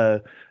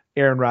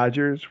Aaron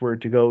Rodgers were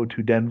to go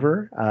to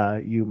Denver,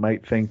 you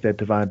might think that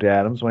Davante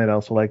Adams might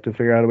also like to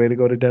figure out a way to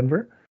go to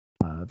Denver.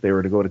 If they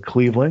were to go to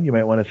Cleveland, you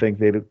might want to think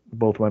they'd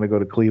both want to go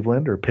to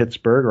Cleveland or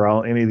Pittsburgh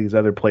or any of these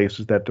other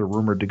places that they're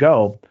rumored to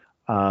go.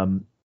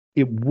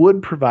 It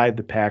would provide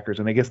the Packers,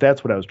 and I guess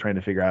that's what I was trying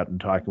to figure out in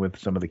talking with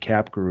some of the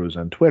cap gurus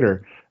on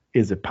Twitter.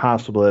 Is it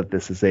possible that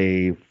this is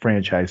a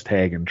franchise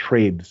tag and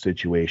trade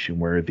situation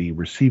where the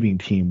receiving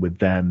team would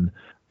then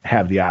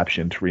have the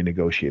option to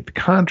renegotiate the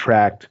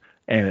contract,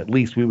 and at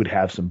least we would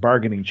have some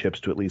bargaining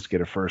chips to at least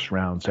get a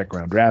second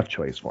round draft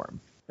choice for him?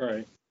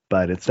 Right.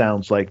 But it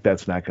sounds like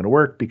that's not going to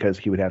work because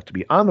he would have to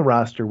be on the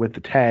roster with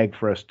the tag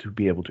for us to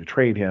be able to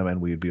trade him, and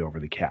we would be over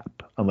the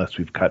cap unless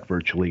we've cut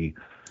virtually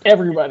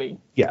everybody.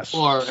 Yes.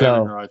 Or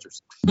Aaron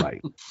Rodgers.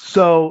 Right.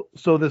 So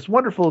this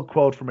wonderful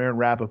quote from Aaron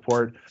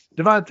Rappaport,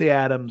 Davante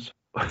Adams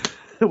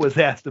was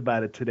asked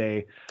about it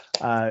today.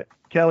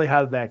 Kelly,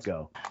 how did that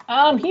go?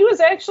 He was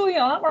actually a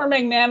lot more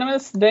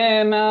magnanimous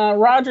than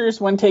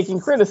Rodgers when taking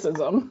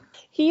criticism.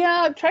 He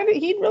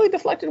really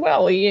deflected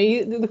well.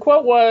 The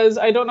quote was,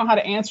 "I don't know how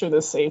to answer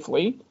this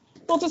safely.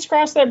 We'll just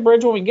cross that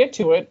bridge when we get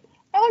to it.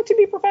 I like to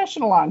be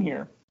professional on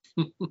here."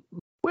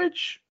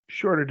 Which,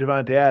 short of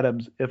Davante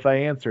Adams, if I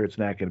answer, it's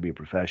not going to be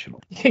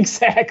professional.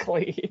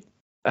 Exactly.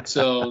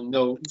 So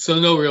no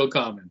real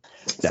comment.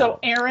 So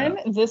Aaron,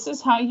 this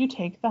is how you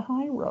take the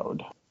high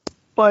road.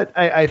 But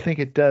I think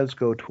it does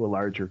go to a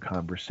larger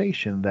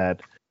conversation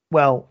that,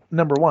 well,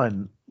 number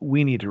one,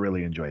 we need to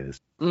really enjoy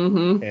this.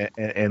 Mm-hmm.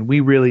 And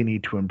we really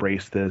need to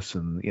embrace this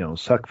and,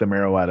 suck the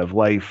marrow out of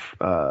life,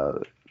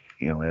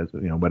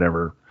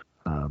 whatever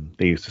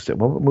they used to say.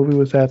 What movie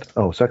was that?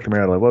 Oh, Suck the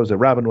Marrow out of Life. What was it?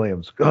 Robin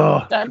Williams.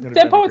 Oh,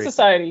 Dead Poet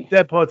Society.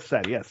 Dead Poet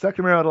Society. Yeah, Suck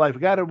the Marrow out of Life.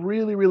 We got to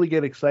really, really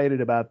get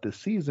excited about this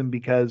season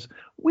because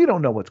we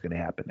don't know what's going to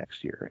happen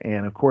next year.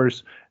 And, of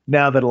course,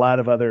 now that a lot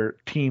of other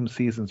team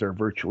seasons are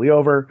virtually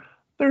over,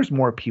 there's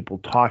more people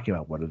talking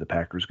about what are the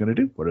Packers going to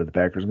do? What are the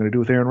Packers going to do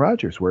with Aaron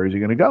Rodgers? Where is he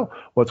going to go?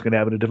 What's going to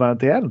happen to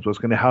Davante Adams?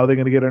 How are they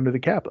going to get under the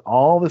cap?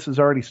 All this is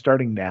already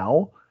starting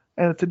now,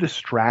 and it's a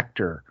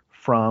distractor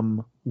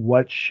from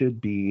what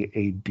should be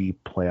a deep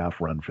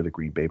playoff run for the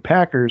Green Bay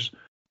Packers.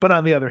 But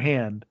on the other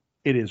hand,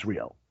 it is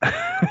real.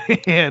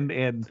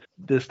 and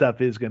this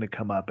stuff is going to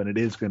come up, and it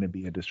is going to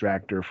be a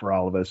distractor for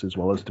all of us, as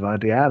well as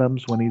Devontae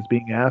Adams when he's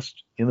being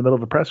asked in the middle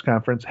of a press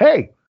conference,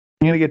 "Hey,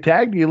 you going to get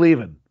tagged? Or are you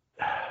leaving?"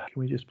 Can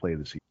we just play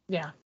the season?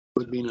 Yeah.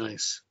 Would be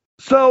nice.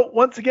 So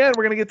once again,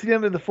 we're going to get to the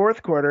end of the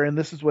fourth quarter, and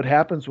this is what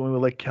happens when we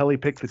let Kelly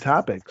pick the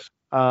topics.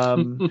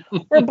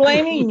 We're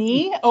blaming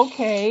me?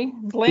 Okay.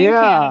 Blame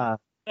Yeah.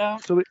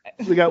 Canada. So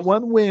we got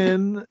one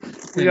win,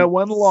 we got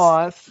one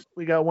loss,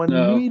 we got one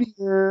No.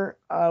 meteor.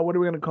 What are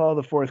we going to call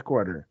the fourth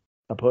quarter?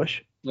 A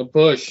push? A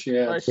push,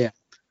 yeah. Push. Yeah.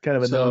 Kind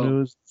of a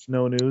So-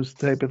 no news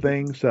type of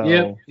thing. So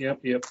Yep.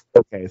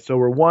 okay, so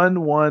we're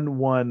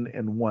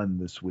 1-1-1-1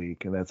 this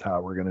week, and that's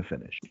how we're going to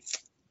finish.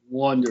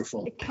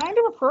 Wonderful. Kind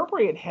of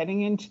appropriate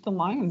heading into the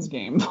Lions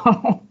game,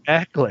 though.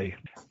 Exactly.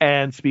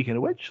 And speaking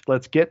of which,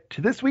 let's get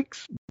to this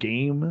week's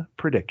game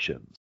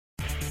predictions.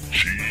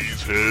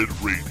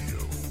 Cheesehead Radio.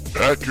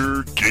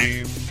 Packer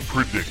game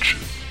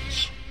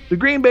predictions. The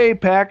Green Bay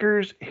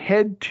Packers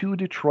head to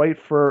Detroit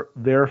for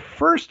their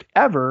first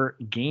ever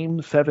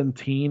Game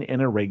 17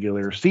 in a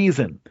regular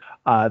season.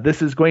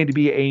 This is going to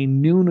be a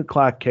noon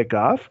o'clock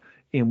kickoff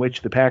in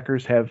which the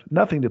Packers have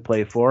nothing to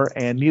play for,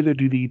 and neither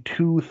do the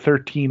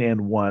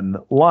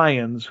 13-1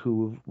 Lions,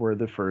 who were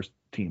the first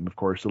team, of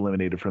course,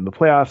 eliminated from the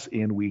playoffs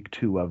in week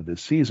 2 of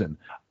this season.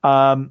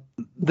 The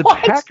What?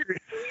 Packers...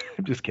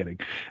 I'm just kidding.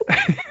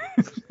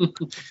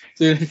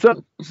 Just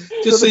So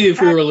see if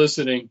we were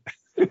listening.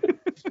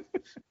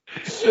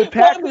 the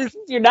Packers...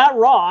 You're not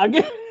wrong.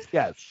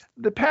 Yes.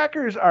 The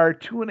Packers are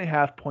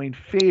 2.5-point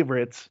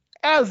favorites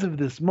as of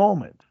this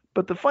moment.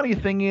 But the funny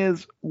thing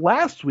is,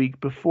 last week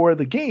before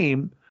the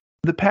game,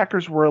 the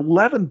Packers were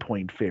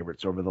 11-point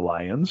favorites over the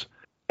Lions.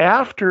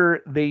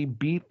 After they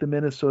beat the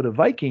Minnesota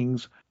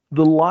Vikings,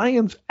 the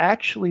Lions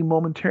actually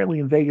momentarily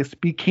in Vegas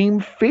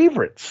became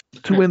favorites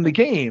to win the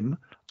game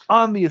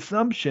on the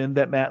assumption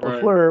that Matt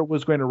Right. LaFleur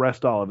was going to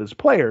rest all of his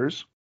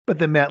players. But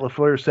then Matt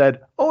LaFleur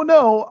said, "Oh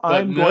no,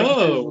 I'm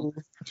going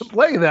to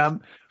play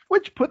them,"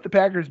 which put the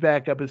Packers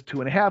back up as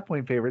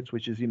 2.5-point favorites,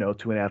 which is,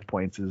 2.5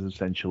 points is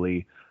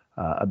essentially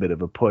a bit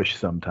of a push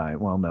sometime.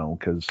 Well, no,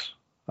 because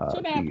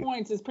 2.5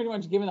 points is pretty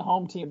much giving the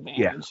home team advantage.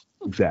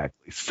 Yeah.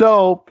 exactly.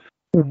 So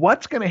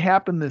what's going to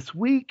happen this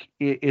week?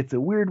 It's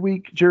a weird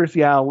week.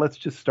 Jersey Al, let's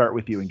just start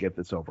with you and get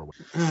this over with.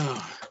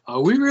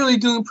 Are we really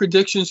doing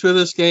predictions for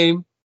this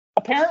game?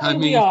 Apparently I we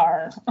mean-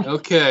 are.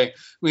 Okay.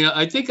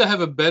 I think I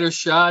have a better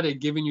shot at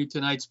giving you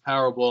tonight's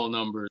Powerball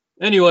numbers.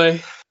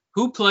 Anyway,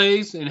 who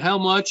plays and how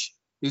much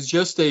is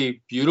just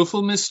a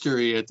beautiful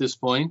mystery at this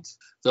point.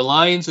 The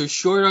Lions are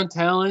short on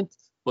talent,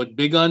 but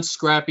big on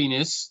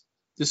scrappiness.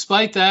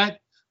 Despite that,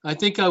 I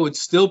think I would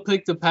still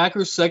pick the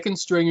Packers' second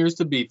stringers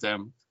to beat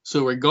them.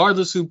 So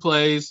regardless who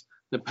plays,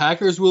 the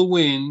Packers will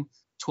win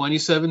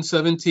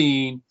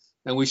 27-17,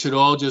 and we should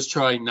all just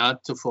try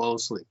not to fall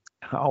asleep.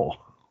 Oh,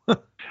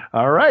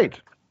 all right.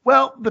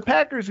 Well, the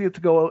Packers get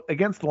to go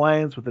against the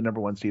Lions with the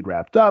number 1 seed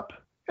wrapped up,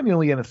 and the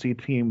only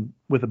NFC team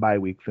with a bye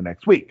week the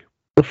next week.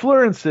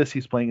 LaFleur insists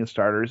he's playing his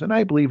starters, and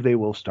I believe they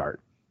will start.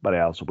 But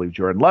I also believe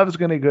Jordan Love is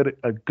going to get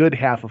a good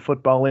half of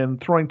football in,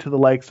 throwing to the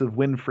likes of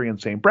Winfrey and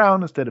St.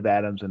 Brown instead of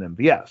Adams and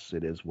MVS.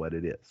 It is what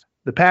it is.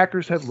 The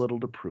Packers have little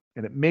to prove,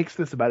 and it makes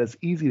this about as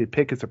easy to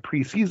pick as a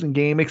preseason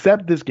game,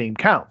 except this game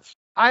counts.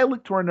 I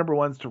look to our number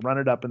 1s to run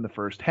it up in the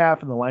first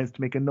half and the Lions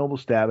to make a noble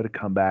stab at a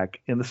comeback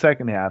in the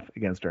second half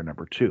against our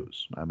number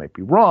 2s. I might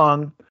be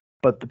wrong,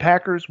 but the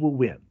Packers will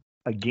win.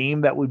 A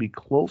game that will be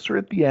closer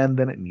at the end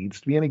than it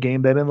needs to be, in a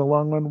game that in the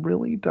long run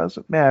really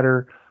doesn't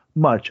matter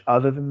much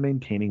other than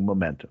maintaining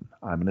momentum.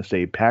 I'm going to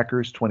say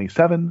Packers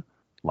 27,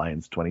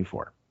 Lions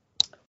 24.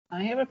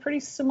 I have a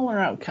pretty similar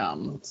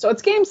outcome. So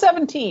it's game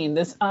 17.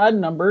 This odd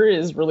number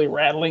is really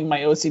rattling my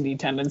OCD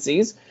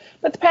tendencies,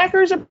 but the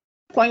Packers are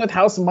playing with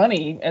house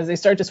money as they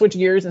start to switch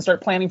gears and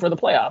start planning for the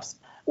playoffs.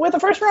 With the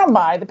first round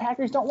bye, the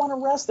Packers don't want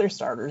to rest their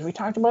starters. We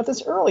talked about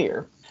this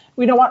earlier.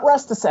 We don't want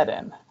rust to set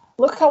in.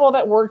 Look how well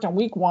that worked on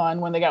week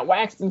 1 when they got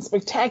waxed in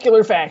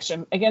spectacular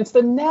fashion against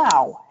the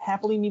now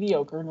happily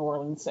mediocre New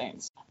Orleans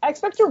Saints. I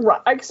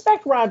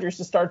expect Rodgers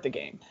to start the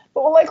game,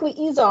 but will likely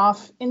ease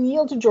off and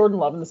yield to Jordan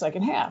Love in the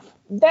second half.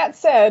 That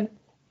said,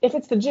 if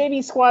it's the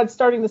JV squad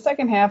starting the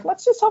second half,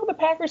 let's just hope the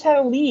Packers had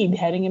a lead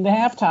heading into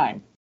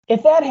halftime.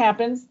 If that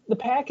happens, the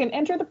Pack can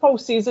enter the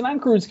postseason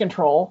on cruise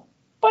control,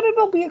 but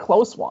it'll be a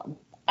close one.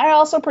 I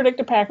also predict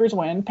a Packers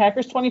win.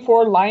 Packers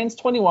 24, Lions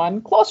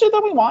 21. Closer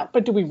than we want,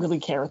 but do we really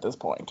care at this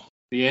point?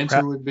 The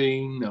answer would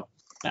be no.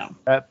 No.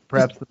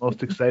 Perhaps the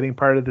most exciting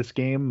part of this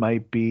game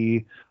might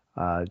be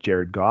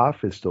Jared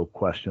Goff is still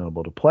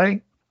questionable to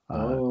play.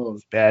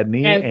 Bad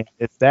knee. And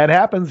if that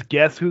happens,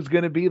 guess who's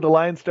going to be the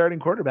Lions starting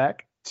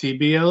quarterback?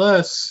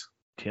 TBLS.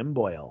 Tim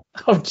Boyle.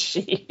 Oh,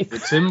 jeez. The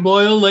Tim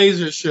Boyle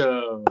Laser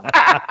Show.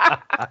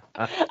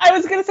 I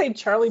was going to say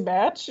Charlie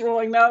Batch. I'm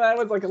like, no, that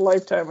was like a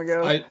lifetime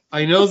ago.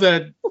 I know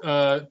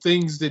that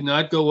things did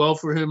not go well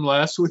for him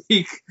last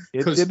week.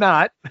 It did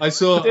not. I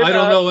saw. I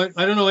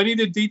don't know any of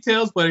the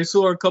details, but I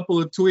saw a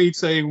couple of tweets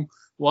saying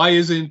why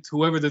isn't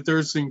whoever the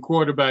third string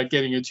quarterback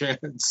getting a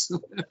chance?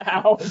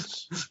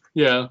 Ouch.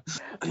 Yeah,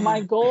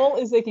 My goal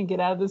is they can get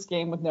out of this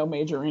game with no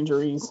major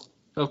injuries,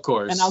 of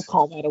course. and I'll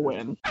call that a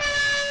win.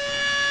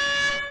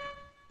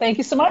 Thank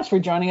you so much for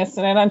joining us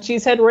tonight on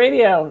Cheesehead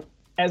Radio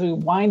as we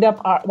wind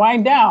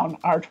down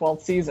our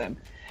 12th season.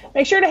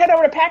 Make sure to head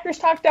over to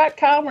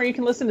PackersTalk.com where you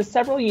can listen to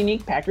several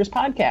unique Packers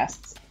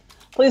podcasts.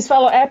 Please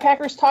follow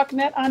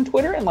 @PackersTalkNet on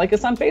Twitter and like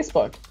us on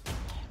Facebook.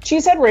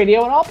 Cheesehead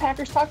Radio and all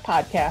Packers Talk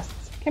podcasts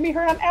can be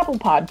heard on Apple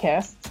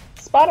Podcasts,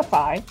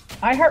 Spotify,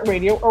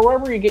 iHeartRadio, or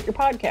wherever you get your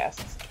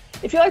podcasts.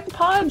 If you like the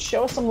pod,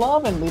 show us some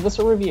love and leave us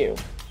a review.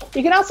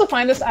 You can also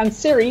find us on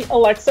Siri,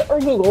 Alexa, or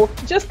Google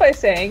just by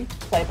saying,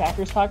 Play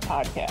Packers Talk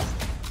Podcast.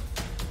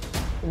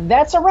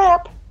 That's a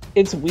wrap.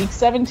 It's week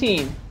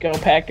 17. Go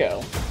Pack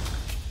Go.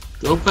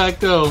 Go Pack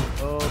Go.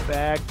 Go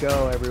Pack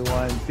Go,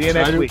 everyone. See you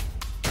next week.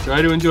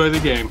 Try to enjoy the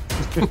game.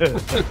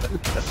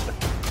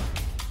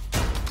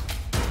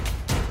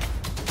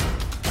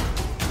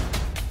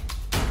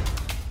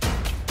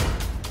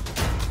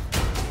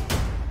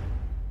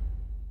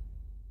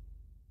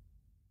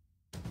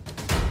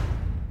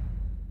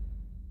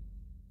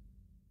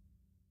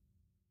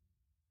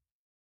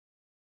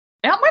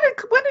 Now, when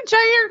did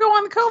Jair go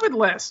on the COVID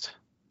list?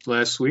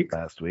 Last week.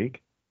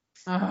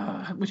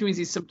 Which means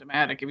he's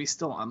symptomatic if he's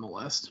still on the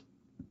list.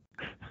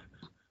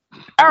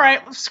 All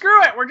right,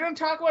 screw it. We're going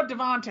to talk about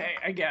Devontae,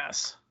 I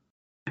guess.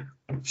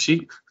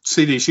 She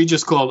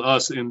just called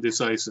us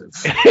indecisive.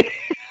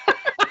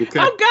 Okay.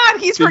 Oh,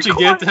 God, he's recording. Did you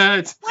get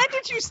that? When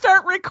did you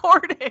start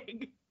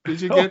recording?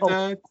 Did you get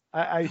that?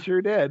 I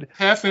sure did.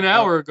 Half an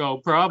hour ago,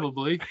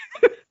 probably.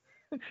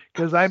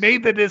 Because I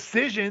made the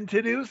decision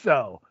to do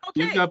so.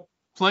 Okay. You've got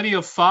plenty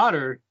of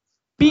fodder.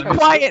 Be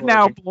quiet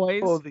now,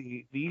 boys. Oh,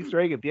 the Easter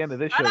egg at the end of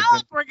this show.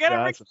 We're going to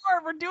record.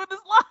 We're doing this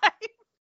live.